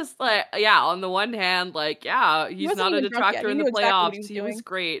 I just, like, yeah, on the one hand, like, yeah, He he's wasn't not a even drunk yet. detractor He in the knew exactly what playoffs. he was He was doing.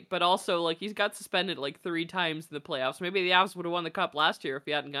 great, but also, like, he's got suspended, like, 3 times in the playoffs. Maybe the Avs would have won the cup last year if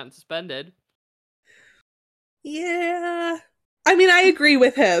he hadn't gotten suspended. Yeah. I mean, I agree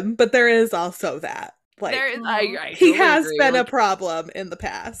with him, but there is also that. Like, There is, I he totally has agree. been a Like, problem in the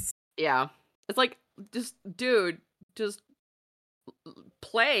past. yeah. It's like, just, dude, just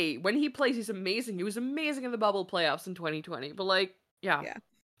play. When he plays, he's amazing. He was amazing in the bubble playoffs in 2020. But, like, yeah.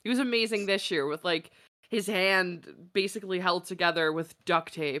 He was amazing this year with, like, his hand basically held together with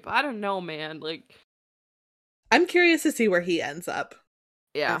duct tape. I don't know, man. Like, I'm curious to see where he ends up.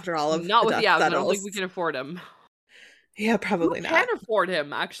 yeah. After all of Not the with dust the Avs. I don't settles. think we can afford him. Yeah, Who probably can not. afford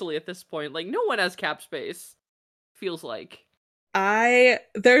him, actually, at this point? Like, no one has cap space. Feels like.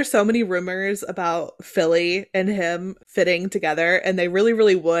 There's so many rumors about Philly and him fitting together, and they really,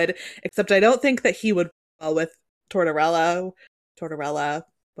 really would, except I don't think that he would well with Tortorella,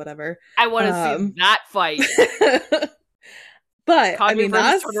 whatever. I want to see that fight. But, I Kadri mean,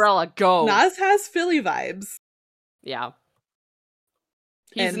 versus Tortorella, go. Nas has Philly vibes. Yeah.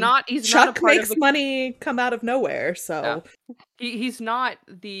 He's And not a Chuck part makes of the... money come out of nowhere, so... Yeah. He's not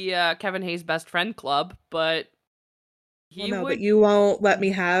the Kevin Hayes best friend club, but he would... but you won't let me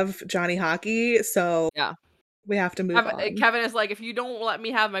have Johnny Hockey, so yeah, we have to move on. Kevin is like, if you don't let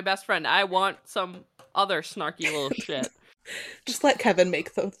me have my best friend, I want some other snarky little shit. Just let Kevin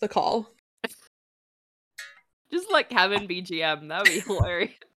make the call. Just let Kevin be GM. That would be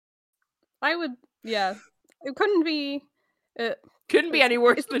hilarious. I would, yeah. It couldn't be... Couldn't be any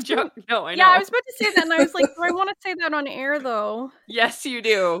worse than Chuck. No, I know. Yeah, I was about to say that, and I was like, do I want to say that on air, though? Yes, you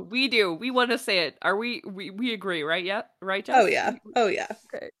do. We do. We want to say it. Are we agree, right? Yeah? Right, Jess? Oh, yeah. Oh, yeah.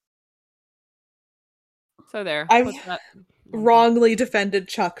 Okay. So there. I've wrongly defended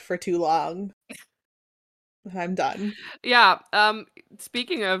Chuck for too long. I'm done. Yeah.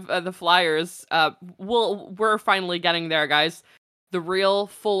 Speaking of the Flyers, we're finally getting there, guys. The real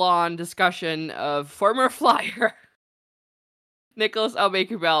full-on discussion of former Flyer Nicholas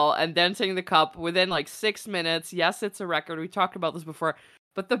Aube-Kubel and denting the cup within like 6 minutes. Yes, it's a record. We talked about this before,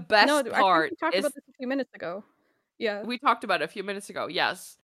 but the best part I think we talked about this a few minutes ago. Yeah, we talked about it a few minutes ago.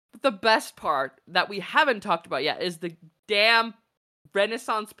 Yes, but the best part that we haven't talked about yet is the damn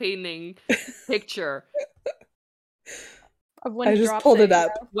Renaissance painting picture. Of when I he just pulled it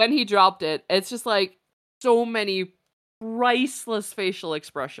up. Yeah. When he dropped it, it's just like so many priceless facial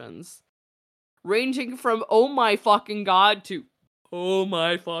expressions, ranging from "oh my fucking god" to "oh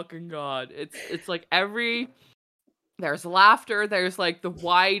my fucking god." It's like there's laughter, there's like the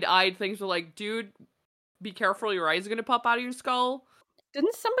wide-eyed things where like, dude, be careful, your eyes are gonna pop out of your skull.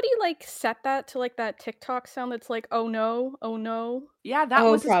 Didn't somebody like set that to like that TikTok sound that's like, oh no, oh no? Yeah, that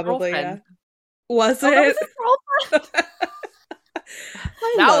was probably his girlfriend. Yeah. Was it? That was his girlfriend?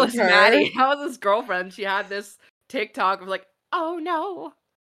 That was Maddie. That was his girlfriend. She had this TikTok of like, oh no,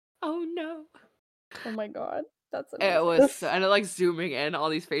 oh no. Oh my god, that's amazing. It was, and it like zooming in all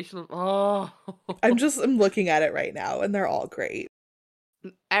these facial. Oh, I'm looking at it right now, and they're all great.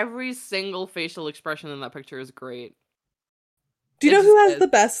 Every single facial expression in that picture is great. Do you know who has the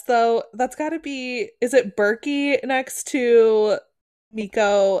best though? That's got to be. Is it Berkey next to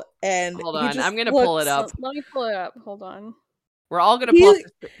Mikko? And hold on, I'm gonna pull it up. Let me pull it up. Hold on. We're all gonna pull.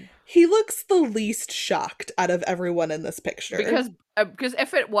 He looks the least shocked out of everyone in this picture because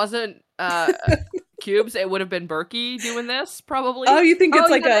if it wasn't Cubes, it would have been Berkey doing this probably. Oh, you think it's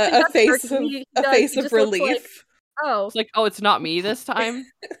like a face of relief? Like, it's like, oh, it's not me this time.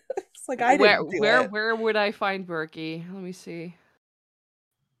 It's like I didn't do it. Where would I find Berkey? Let me see.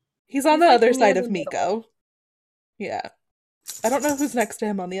 He's on the other side of Mikko. Yeah. I don't know who's next to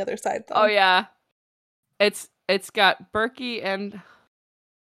him on the other side though. Oh yeah. It's got Berkey and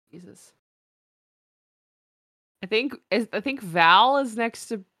Jesus. I think Val is next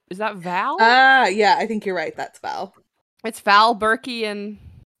to. Is that Val? Yeah, I think you're right. That's Val. It's Val, Berkey, and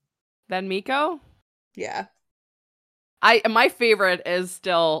then Mikko. Yeah. My favorite is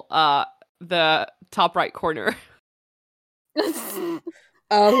still the top right corner.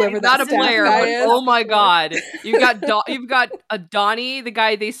 Oh, whoever that not a player, guy but is. Oh my god, you've got a Donnie, the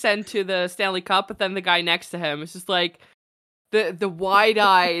guy they send to the Stanley Cup, but then the guy next to him. It's just like the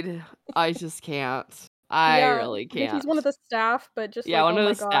wide-eyed. I just can't. I really can't. He's one of the staff, but just one of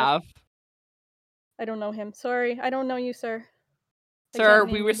the staff. I don't know him. Sorry, I don't know you, sir. Sir,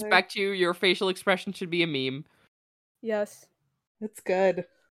 we respect you. Your facial expression should be a meme. Yes. It's good.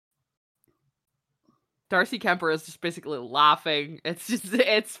 Darcy Kemper is just basically laughing.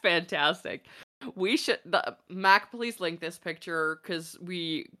 It's fantastic. We should, Mac, please link this picture because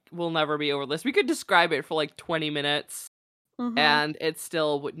we will never be over this. We could describe it for like 20 minutes and it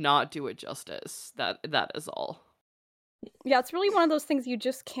still would not do it justice. That is all. Yeah, it's really one of those things you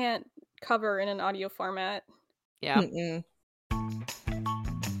just can't cover in an audio format. Yeah. Mm-mm.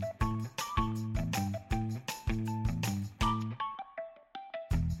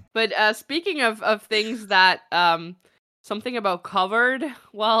 But speaking of things that something about covered,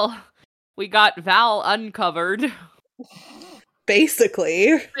 well, we got Val uncovered.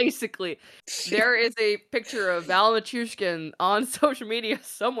 Basically. There is a picture of Val Machushkin on social media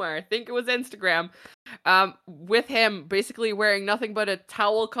somewhere. I think it was Instagram. With him basically wearing nothing but a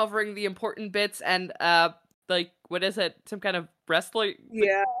towel covering the important bits and like, what is it? Some kind of breastplate?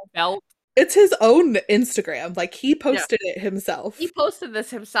 Yeah. Belt. It's his own Instagram. Like, he posted it himself. He posted this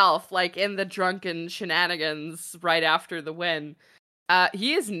himself, like, in the drunken shenanigans right after the win.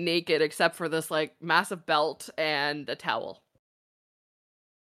 He is naked except for this, like, massive belt and a towel.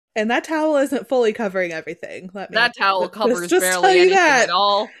 And that towel isn't fully covering everything. That towel covers just barely anything at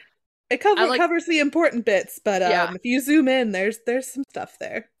all. It covers the important bits, but if you zoom in, there's some stuff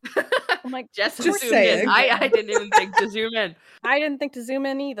there. I'm like, just just zoom saying. in. I didn't even think to zoom in. I didn't think to zoom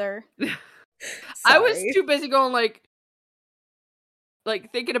in either. I was too busy going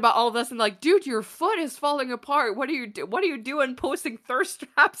like thinking about all of this and like, dude, your foot is falling apart. What are you doing posting thirst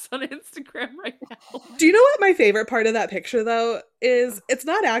traps on Instagram right now? Do you know what my favorite part of that picture though is? It's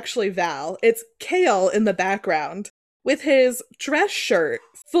not actually Val. It's Kale in the background with his dress shirt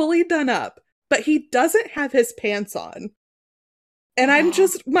fully done up, but he doesn't have his pants on. And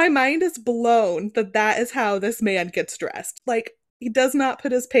my mind is blown that is how this man gets dressed. Like, he does not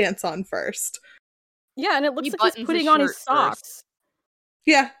put his pants on first. Yeah, and it looks like he's putting on his socks. First.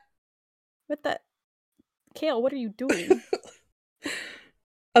 Yeah. What the? Kale, what are you doing?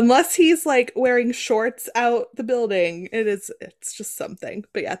 Unless he's, like, wearing shorts out the building, it's just something.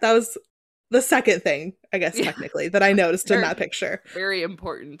 But yeah, that was the second thing, I guess, technically, that I noticed in that picture. Very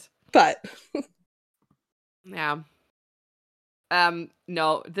important. But. Yeah.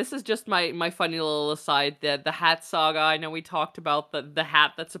 No, this is just my funny little aside. The hat saga. I know we talked about the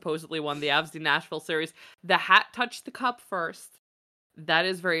hat that supposedly won the Avs Nashville series. The hat touched the cup first. That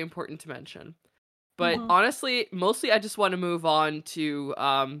is very important to mention. But honestly, mostly I just want to move on to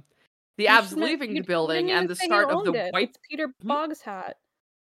the Avs leaving the building and the start of the white. It's Peter Boggs' hat.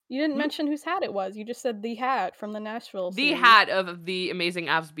 You didn't mention whose hat it was. You just said the hat from the Nashville series. The hat of the amazing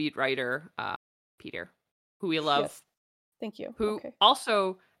Avs beat writer, Peter, who we love. Yes. Thank you. Who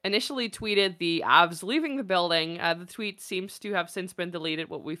also initially tweeted the Avs leaving the building. The tweet seems to have since been deleted,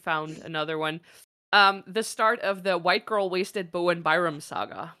 but we found another one. The start of the White Girl Wasted Bowen Byram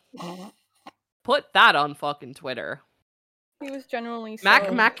saga. Put that on fucking Twitter. He was generally so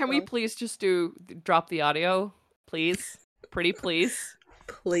Mac, can we please just drop the audio? Please? Pretty please?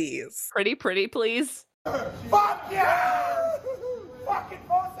 Please. Pretty please? Fuck yeah! Fucking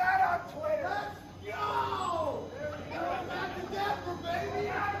post that on Twitter! Yo!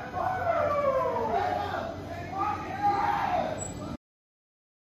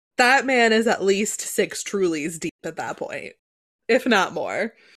 That man is at least 6 Trulies deep at that point, if not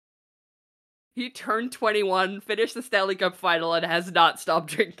more. He turned 21, finished the Stanley Cup final, and has not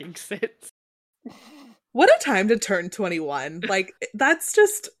stopped drinking since. What a time to turn 21. Like, that's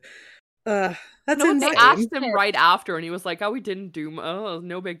just... that's insane. They asked him right after, and he was like, "Oh, we didn't do...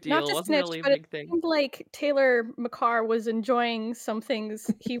 no big deal. It wasn't really a big thing." It seemed like Taylor McCarr was enjoying some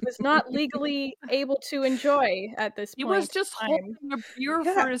things he was not legally able to enjoy at this point. He was just holding a beer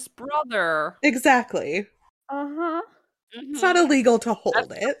for his brother. Exactly. Uh-huh. It's not illegal to hold it.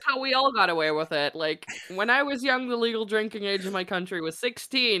 That's how we all got away with it. Like, when I was young, the legal drinking age in my country was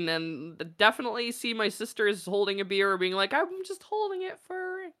 16, and definitely see my sisters holding a beer being like, "I'm just holding it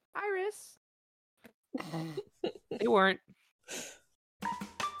for Iris." They weren't.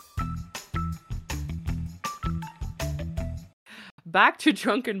 Back to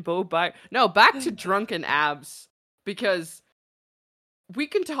drunken back to drunken Abs, because we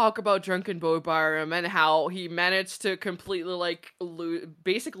can talk about drunken Bo Byram and how he managed to completely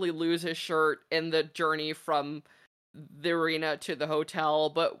basically lose his shirt in the journey from the arena to the hotel,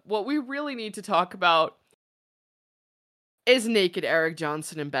 but what we really need to talk about is naked Erik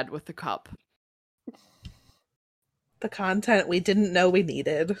Johnson in bed with the cup. The content we didn't know we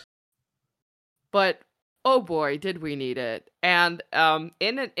needed. But oh boy, did we need it. And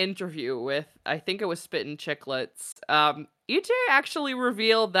in an interview with, I think it was Spittin' Chicklets, EJ actually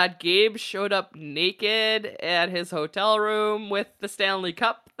revealed that Gabe showed up naked at his hotel room with the Stanley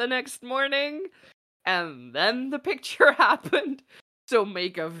Cup the next morning, and then the picture happened. So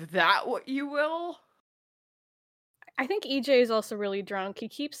make of that what you will. I think EJ is also really drunk. He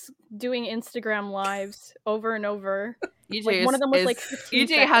keeps doing Instagram lives over and over. EJ Like, one of them was like 15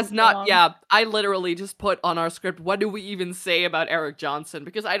 EJ has seconds not. long. Yeah, I literally just put on our script, what do we even say about Eric Johnson?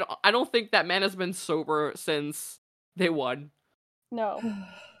 Because I don't think that man has been sober since they won. No.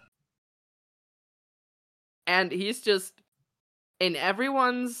 And he's just in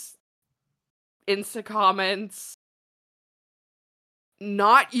everyone's Insta comments,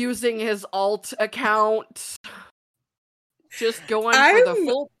 not using his alt account, just going for the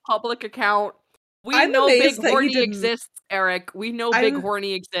full public account. We know Big Horny exists, Eric. We know Big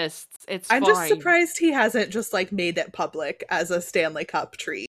Horny exists. It's fine. I'm just surprised he hasn't just like made it public as a Stanley Cup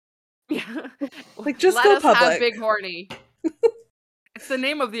treat. Yeah. Like, just Let go us public. Have Big Horny. It's the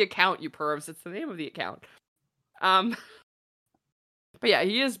name of the account, you pervs. It's the name of the account. But yeah,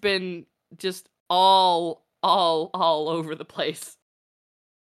 he has been just all over the place.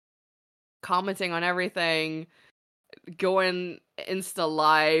 Commenting on everything, going Insta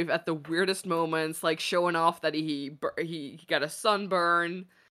live at the weirdest moments, like showing off that he got a sunburn,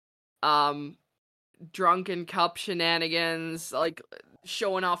 drunken cup shenanigans, like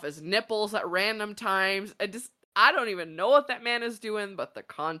showing off his nipples at random times. I don't even know what that man is doing, but the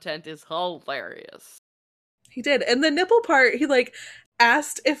content is hilarious. He did. And the nipple part, he like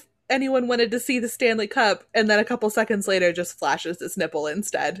asked if anyone wanted to see the Stanley Cup, and then a couple seconds later just flashes his nipple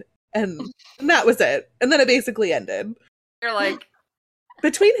instead. And that was it. And then it basically ended. You're like,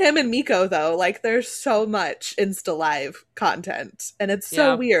 between him and Miko, though, like, there's so much Insta Live content, and it's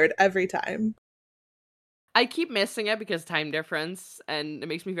so weird every time. I keep missing it because time difference, and it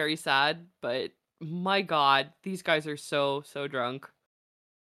makes me very sad, but my god, these guys are so drunk.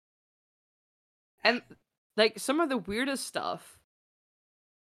 And, like, some of the weirdest stuff,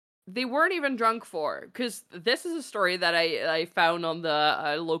 they weren't even drunk for, because this is a story that I found on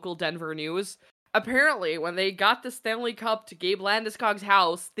the local Denver news. Apparently, when they got the Stanley Cup to Gabe Landeskog's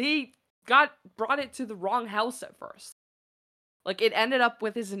house, they brought it to the wrong house at first. Like, it ended up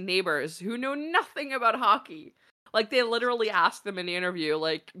with his neighbors who know nothing about hockey. Like, they literally asked them in the interview,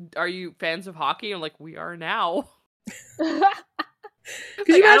 like, are you fans of hockey? I'm like, we are now. Could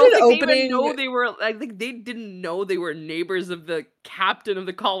you imagine opening? I think they didn't know they were neighbors of the captain of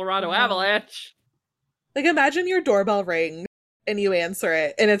the Colorado Avalanche. Like, imagine your doorbell rings and you answer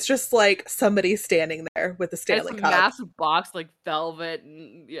it, and it's just like somebody standing there with the Stanley Cup. It's a massive box, like velvet,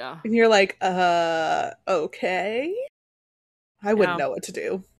 and yeah. And you're like, okay. I wouldn't know what to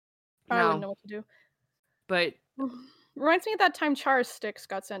do. I wouldn't know what to do. But reminds me of that time Chara's sticks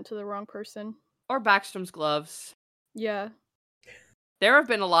got sent to the wrong person. Or Backstrom's gloves. Yeah. There have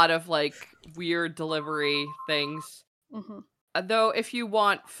been a lot of, like, weird delivery things. Mm-hmm. Though, if you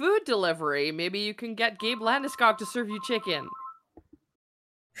want food delivery, maybe you can get Gabe Landeskog to serve you chicken.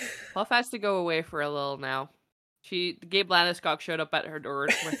 Puff has to go away for a little now. Gabe Landeskog showed up at her door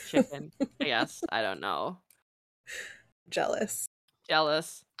with chicken. I guess. I don't know. Jealous.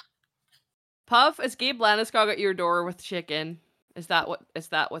 Puff, is Gabe Landeskog at your door with chicken? Is that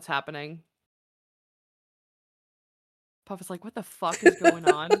what's happening? Puff is like, what the fuck is going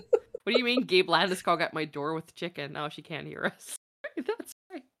on? What do you mean Gabe Landeskog at my door with chicken? Oh, she can't hear us. That's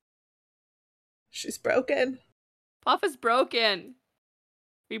right. She's broken. Puff is broken.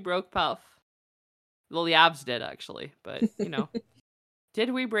 We broke Puff. Well, the Avs did, actually. But, you know.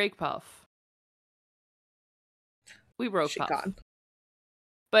 Did we break Puff? We broke Puff. Gone.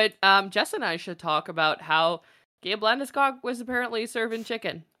 But Jess and I should talk about how Gabe Landeskog was apparently serving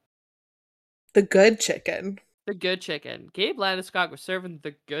chicken. The good chicken. The good chicken. Gabe Landeskog was serving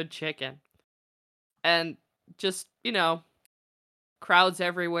the good chicken. And just, you know, crowds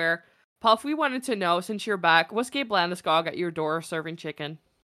everywhere. Puff, we wanted to know, since you're back, was Gabe Landeskog at your door serving chicken?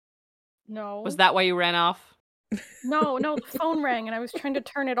 No. Was that why you ran off? No, the phone rang and I was trying to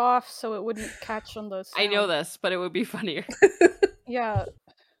turn it off so it wouldn't catch on those sounds. I know this, but it would be funnier. Yeah.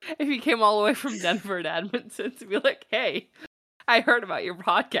 If you came all the way from Denver to Edmonton to be like, hey, I heard about your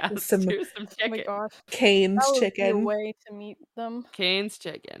podcast. Here's some chicken. Oh my gosh. Cane's chicken. That would be a way to meet them. Cane's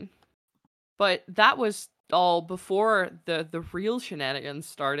chicken. But that was all before the real shenanigans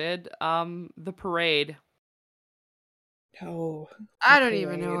started. The parade. Oh. I don't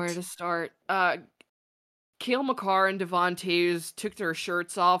even know where to start. Cale Makar and Devon Toews took their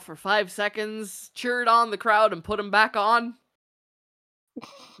shirts off for 5 seconds, cheered on the crowd, and put them back on.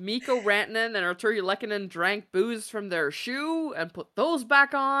 Mikko Rantanen and Artturi Lehkonen drank booze from their shoe and put those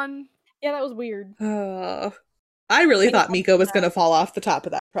back on. Yeah, that was weird. I I really thought Miko was going to fall off the top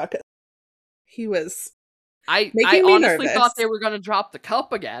of that truck. He was I making me honestly nervous. thought they were going to drop the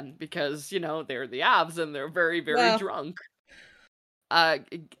cup again because, they're the Avs and they're very, very drunk. I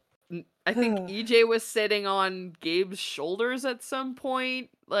think EJ was sitting on Gabe's shoulders at some point.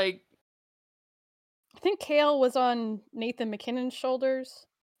 Like, I think Kale was on Nathan McKinnon's shoulders.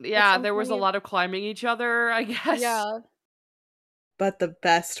 Yeah, there was a lot of climbing each other, I guess. Yeah. But the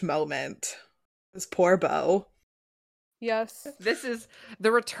best moment was poor Bo. Yes. This is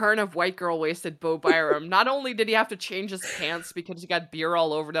the return of white girl wasted Bo Byram. Not only did he have to change his pants because he got beer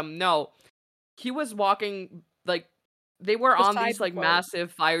all over them, no. He was walking, like, they were on these, like,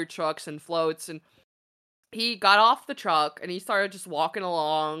 massive fire trucks and floats, and he got off the truck, and he started just walking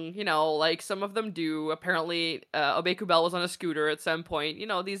along, like some of them do. Apparently, Obeku Bell was on a scooter at some point.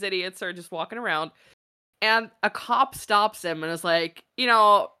 These idiots are just walking around. And a cop stops him and is like,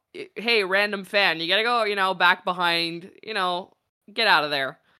 hey, random fan, you gotta go, back behind, get out of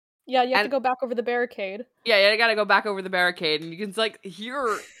there. Yeah, you have to go back over the barricade. Yeah, you gotta go back over the barricade. And you can, like,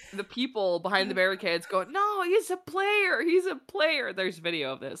 hear the people behind the barricades going, no, he's a player. There's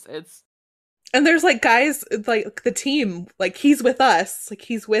video of this. And there's, like, guys, like, the team, like, he's with us. Like,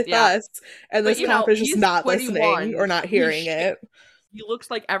 he's with us. And this cop is just not listening or not hearing it. He looks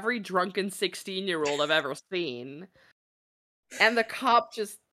like every drunken 16-year-old I've ever seen. And the cop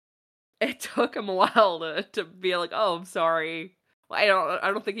it took him a while to be like, oh, I'm sorry. I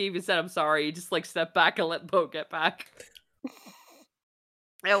don't think he even said I'm sorry. He just, like, stepped back and let Bo get back.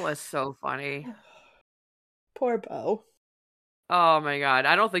 It was so funny. Poor Bo. Oh my god!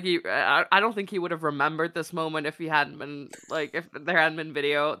 I don't think he would have remembered this moment if he hadn't been, like, if there hadn't been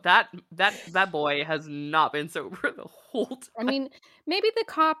video. That boy has not been sober the whole time. I mean, maybe the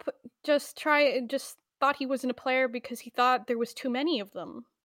cop just thought he wasn't a player because he thought there was too many of them.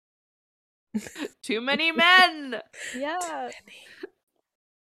 Too many men. Yeah.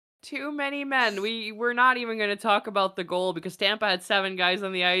 Too many men. We're not even going to talk about the goal because Tampa had 7 guys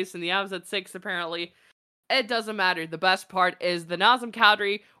on the ice and the Avs had 6 apparently. It doesn't matter. The best part is the Nazem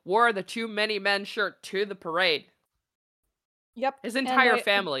Kadri wore the Too Many Men shirt to the parade. Yep. His entire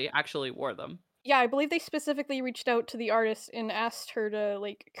family actually wore them. Yeah, I believe they specifically reached out to the artist and asked her to,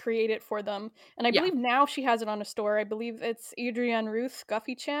 like, create it for them. And I believe now she has it on a store. I believe it's Adrienne Ruth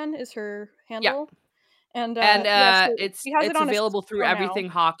Guffey-chan is her handle. Yeah. And it's available through Everything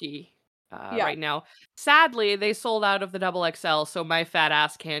Hockey right now. Sadly, they sold out of the XXL, so my fat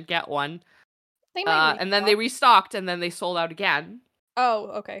ass can't get one. And then they restocked, and then they sold out again.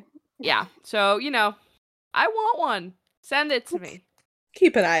 Oh, okay. Yeah, so, I want one. Send it to me.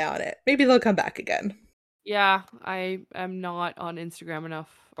 Keep an eye on it. Maybe they'll come back again. Yeah, I am not on Instagram enough,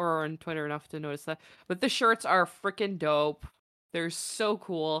 or on Twitter enough to notice that. But the shirts are freaking dope. They're so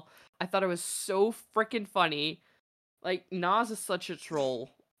cool. I thought it was so freaking funny. Like, Nas is such a troll.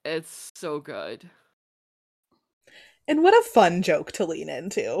 It's so good. And what a fun joke to lean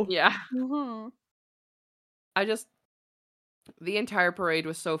into. Yeah. Mm-hmm. The entire parade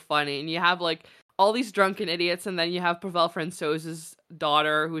was so funny, and you have, like, all these drunken idiots, and then you have Pavel Francouz's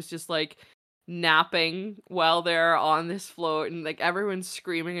daughter, who's just, like, napping while they're on this float, and, like, everyone's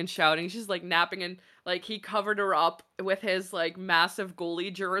screaming and shouting. She's, like, napping, and, like, he covered her up with his, like, massive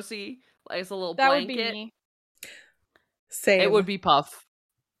goalie jersey, like, as a little blanket. That would be me. Same. It would be Puff.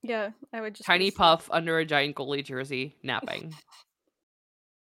 Yeah, I would just... Tiny Puff under a giant goalie jersey, napping.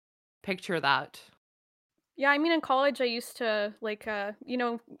 Picture that. Yeah, I mean, in college, I used to, like,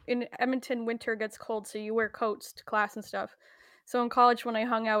 in Edmonton, winter gets cold, so you wear coats to class and stuff. So in college, when I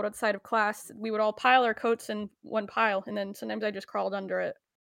hung out outside of class, we would all pile our coats in one pile, and then sometimes I just crawled under it.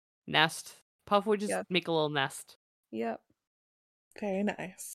 Nest. Puff would just make a little nest. Yep. Very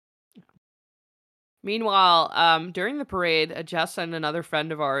nice. Meanwhile, during the parade, Jess and another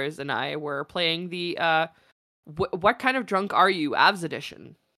friend of ours and I were playing the, What Kind of Drunk Are You? Avs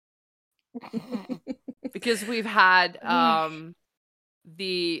Edition. Because we've had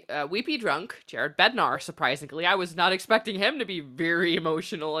the Weepy Drunk, Jared Bednar, surprisingly. I was not expecting him to be very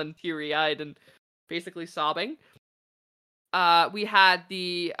emotional and teary-eyed and basically sobbing. We had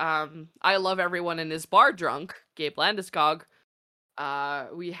the I Love Everyone in His Bar drunk, Gabe Landeskog.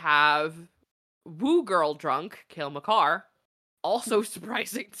 We have Woo Girl drunk, Cale Makar. Also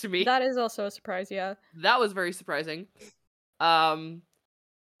surprising to me. That is also a surprise, yeah. That was very surprising.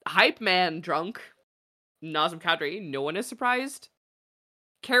 Hype Man drunk, Nazem Kadri. No one is surprised.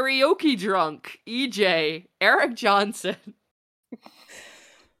 Karaoke drunk, EJ, Eric Johnson.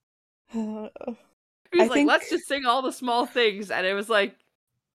 He was like, let's just sing all the small things. And it was like,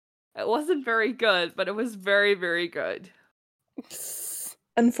 it wasn't very good, but it was very, very good.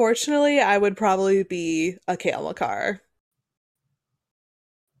 Unfortunately, I would probably be a Cale Makar.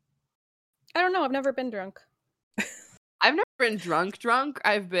 I don't know. I've never been drunk. I've never been drunk.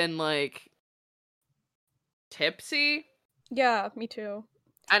 I've been like tipsy, Yeah, me too.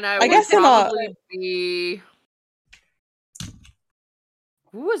 and I I would guess probably be.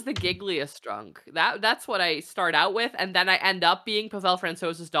 Who was the giggliest drunk? That's what I start out with, and then I end up being Pavel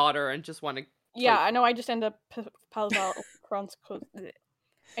Francouz's daughter and just want to. Yeah, I know. I just end up Pavel Francouz. I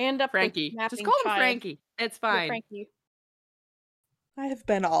end up the Frankie. Just napping call him child. Frankie. It's Yeah, fine. Frankie. I have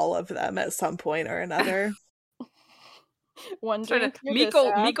been all of them at some point or another. One Sorta- drink through this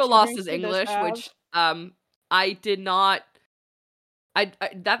ab, Miko 2 lost drinks his through this English, ab. which I did not. I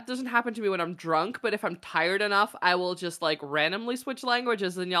that doesn't happen to me when I'm drunk, but if I'm tired enough, I will just like randomly switch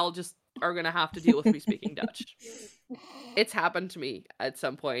languages, and y'all just are gonna have to deal with me speaking Dutch. It's happened to me at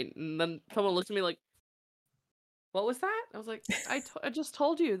some point, and then someone looks at me like, "What was that?" I was like, I just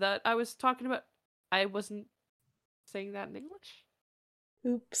told you that I was talking about. I wasn't saying that in English.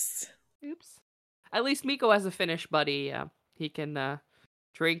 Oops. Oops. At least Miko has a Finnish buddy. He can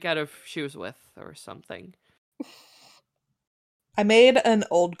drink out of shoes with or something. I made an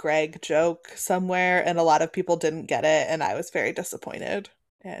old Greg joke somewhere and a lot of people didn't get it and I was very disappointed.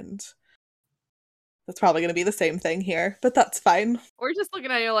 And that's probably going to be the same thing here, but that's fine. We're just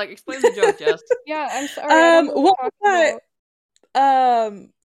looking at you like, explain the joke, Jess. Yeah, I'm sorry. I don't know what what you're was talking that? about.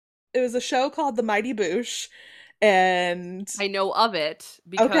 It was a show called The Mighty Boosh, and I know of it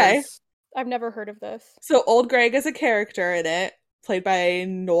because okay. I've never heard of this. So old Greg is a character in it, played by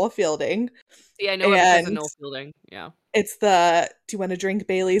Noel Fielding. see, I know it because of Noel Fielding. Yeah. It's the do you want to drink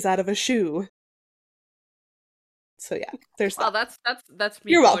Bailey's out of a shoe? So yeah, there's Well, that. that's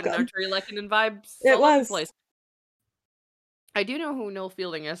You're Miko and welcome. Archery Lekin and vibes. It all over the was. place. I do know who Noel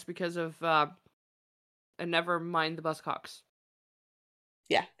Fielding is because of and Never Mind the Buzzcocks.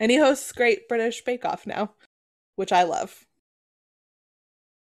 Yeah, and he hosts Great British Bake Off now, which I love.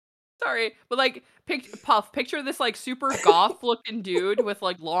 Sorry, but like, picture this like super goth looking dude with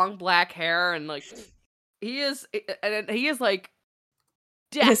like long black hair and like he is like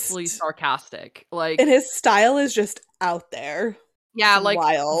deathly sarcastic. Like, and his style is just out there. yeah, It's like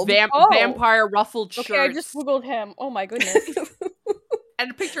wild. vampire ruffled shirts. Okay, I just googled him. Oh my goodness.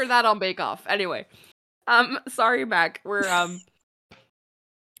 And picture that on Bake Off. Anyway, sorry, Mac.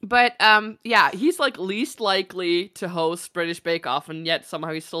 But yeah, he's like least likely to host British Bake Off, and yet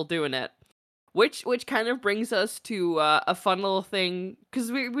somehow he's still doing it. Which kind of brings us to a fun little thing,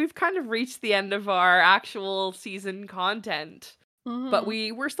 because we've kind of reached the end of our actual season content. But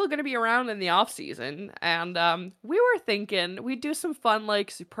we're still going to be around in the off season, and we were thinking we'd do some fun like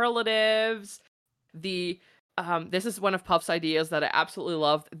superlatives. This is one of Puff's ideas that I absolutely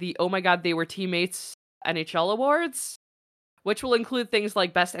love. The oh my god, they were teammates NHL awards, which will include things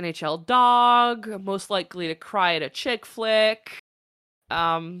like best NHL dog, most likely to cry at a chick flick.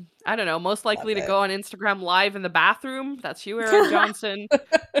 I don't know, most likely to go on Instagram live in the bathroom. That's you, Aaron Johnson.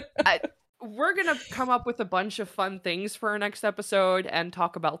 We're gonna come up with a bunch of fun things for our next episode and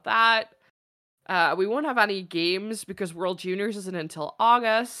talk about that. We won't have any games because World Juniors isn't until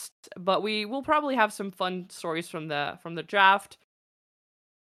August, but we will probably have some fun stories from the draft.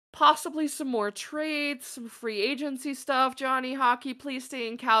 Possibly some more trades, some free agency stuff. Johnny Hockey, please stay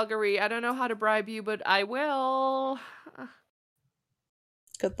in Calgary. I don't know how to bribe you, but I will.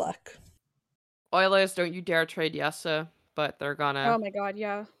 Good luck. Oilers, don't you dare trade Yessa, but they're gonna. Oh my god,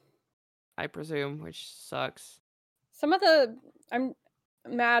 yeah. I presume, which sucks. I'm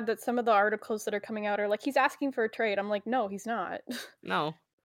mad that some of the articles that are coming out are like, he's asking for a trade. I'm like, no, he's not. No.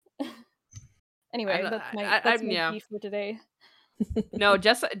 Anyway, that's my beef for today. No,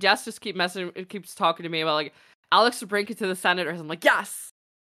 Jess just keeps talking to me about like Alex DeBrincat to the Senators. I'm like, yes,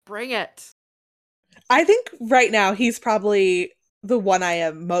 bring it. I think right now he's probably the one I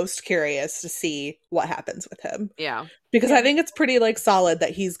am most curious to see what happens with him. Yeah, because I think it's pretty like solid that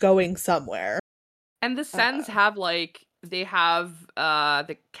he's going somewhere. And the Sens have like they have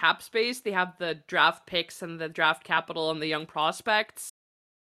the cap space, they have the draft picks and the draft capital and the young prospects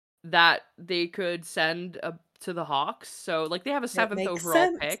that they could send to the Hawks. So like they have a 7th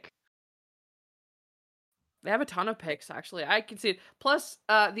overall pick. They have a ton of picks, actually. I can see it. Plus,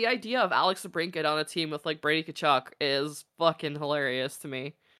 the idea of Alex DeBrincat on a team with like Brady Tkachuk is fucking hilarious to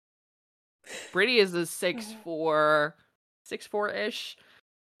me. Brady is a 6'4",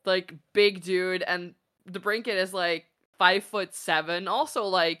 like big dude, and DeBrincat is like 5'7", also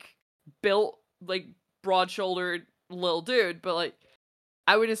like built like broad-shouldered little dude. But like,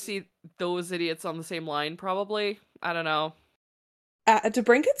 I wouldn't see those idiots on the same line. Probably, I don't know.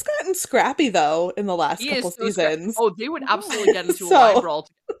 DeBrinket's gotten scrappy though in the last He couple is so scrappy. seasons. Oh, they would absolutely get into a So- line brawl.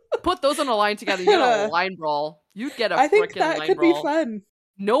 Put those on a line together, you get a line brawl. You'd get a I think frickin' that line could brawl. be fun.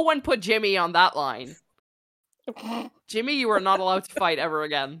 No one put Jimmy on that line. Jimmy, you are not allowed to fight ever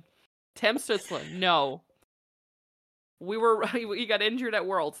again. Tim Stutzland, no. We got injured at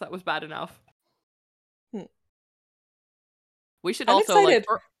Worlds. That was bad enough. We should I'm also excited.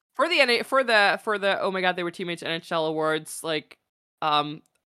 like for the oh my god, they were teammates NHL awards, like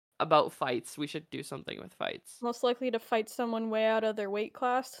about fights. We should do something with fights. Most likely to fight someone way out of their weight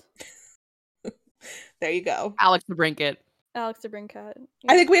class. There you go. Alex DeBrincat. Alex DeBrincat.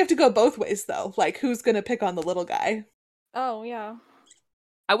 I think we have to go both ways though. Like, who's gonna pick on the little guy? Oh yeah.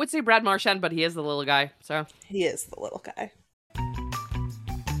 I would say Brad Marchand, but he is the little guy, so He is the little guy.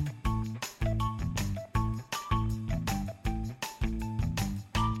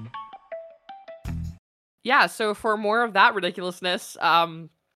 yeah. So for more of that ridiculousness,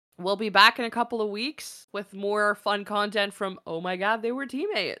 we'll be back in a couple of weeks with more fun content from Oh My God, They Were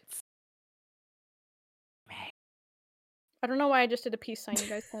Teammates. I don't know why I just did a peace sign. You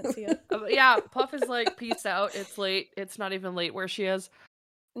guys can't see it. Yeah, Puff is like, peace out. It's late. It's not even late where she is.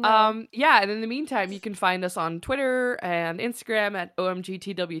 No. Yeah, and in the meantime, you can find us on Twitter and Instagram at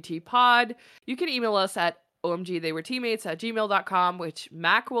OMGTWTpod. You can email us at omgtheywereteammates@gmail.com, which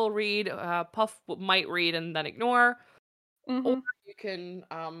Mac will read, Puff might read and then ignore. Mhm. Or you can,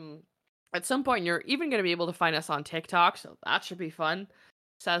 at some point, you're even going to be able to find us on TikTok, so that should be fun,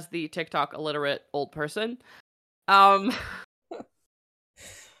 says the TikTok illiterate old person. So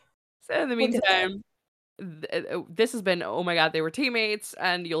in the We'll get there. meantime, this has been Oh My God, They Were Teammates,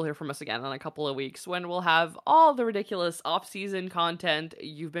 and you'll hear from us again in a couple of weeks when we'll have all the ridiculous off-season content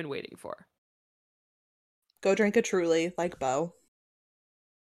you've been waiting for. Go drink a Truly, like Bo.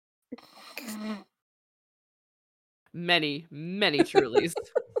 Many, many Trulies.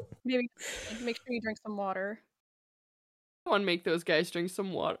 Maybe make sure you drink some water. I want to make those guys drink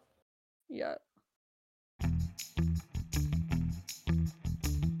some water. Yeah.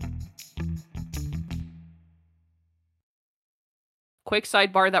 Quick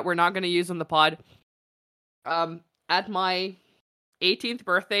sidebar that we're not going to use on the pod. At my 18th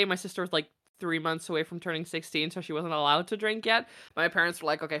birthday, my sister was like 3 months away from turning 16, so she wasn't allowed to drink yet. My parents were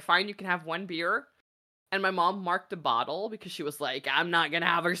like, okay, fine, you can have one beer. And my mom marked a bottle because she was like, I'm not going to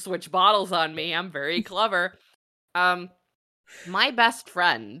have her switch bottles on me. I'm very clever. My best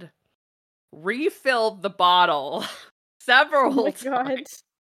friend refilled the bottle several Oh my times. god.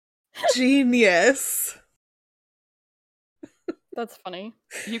 Genius. That's funny.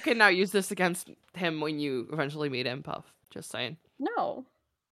 You can now use this against him when you eventually meet him, Puff. Just saying. No.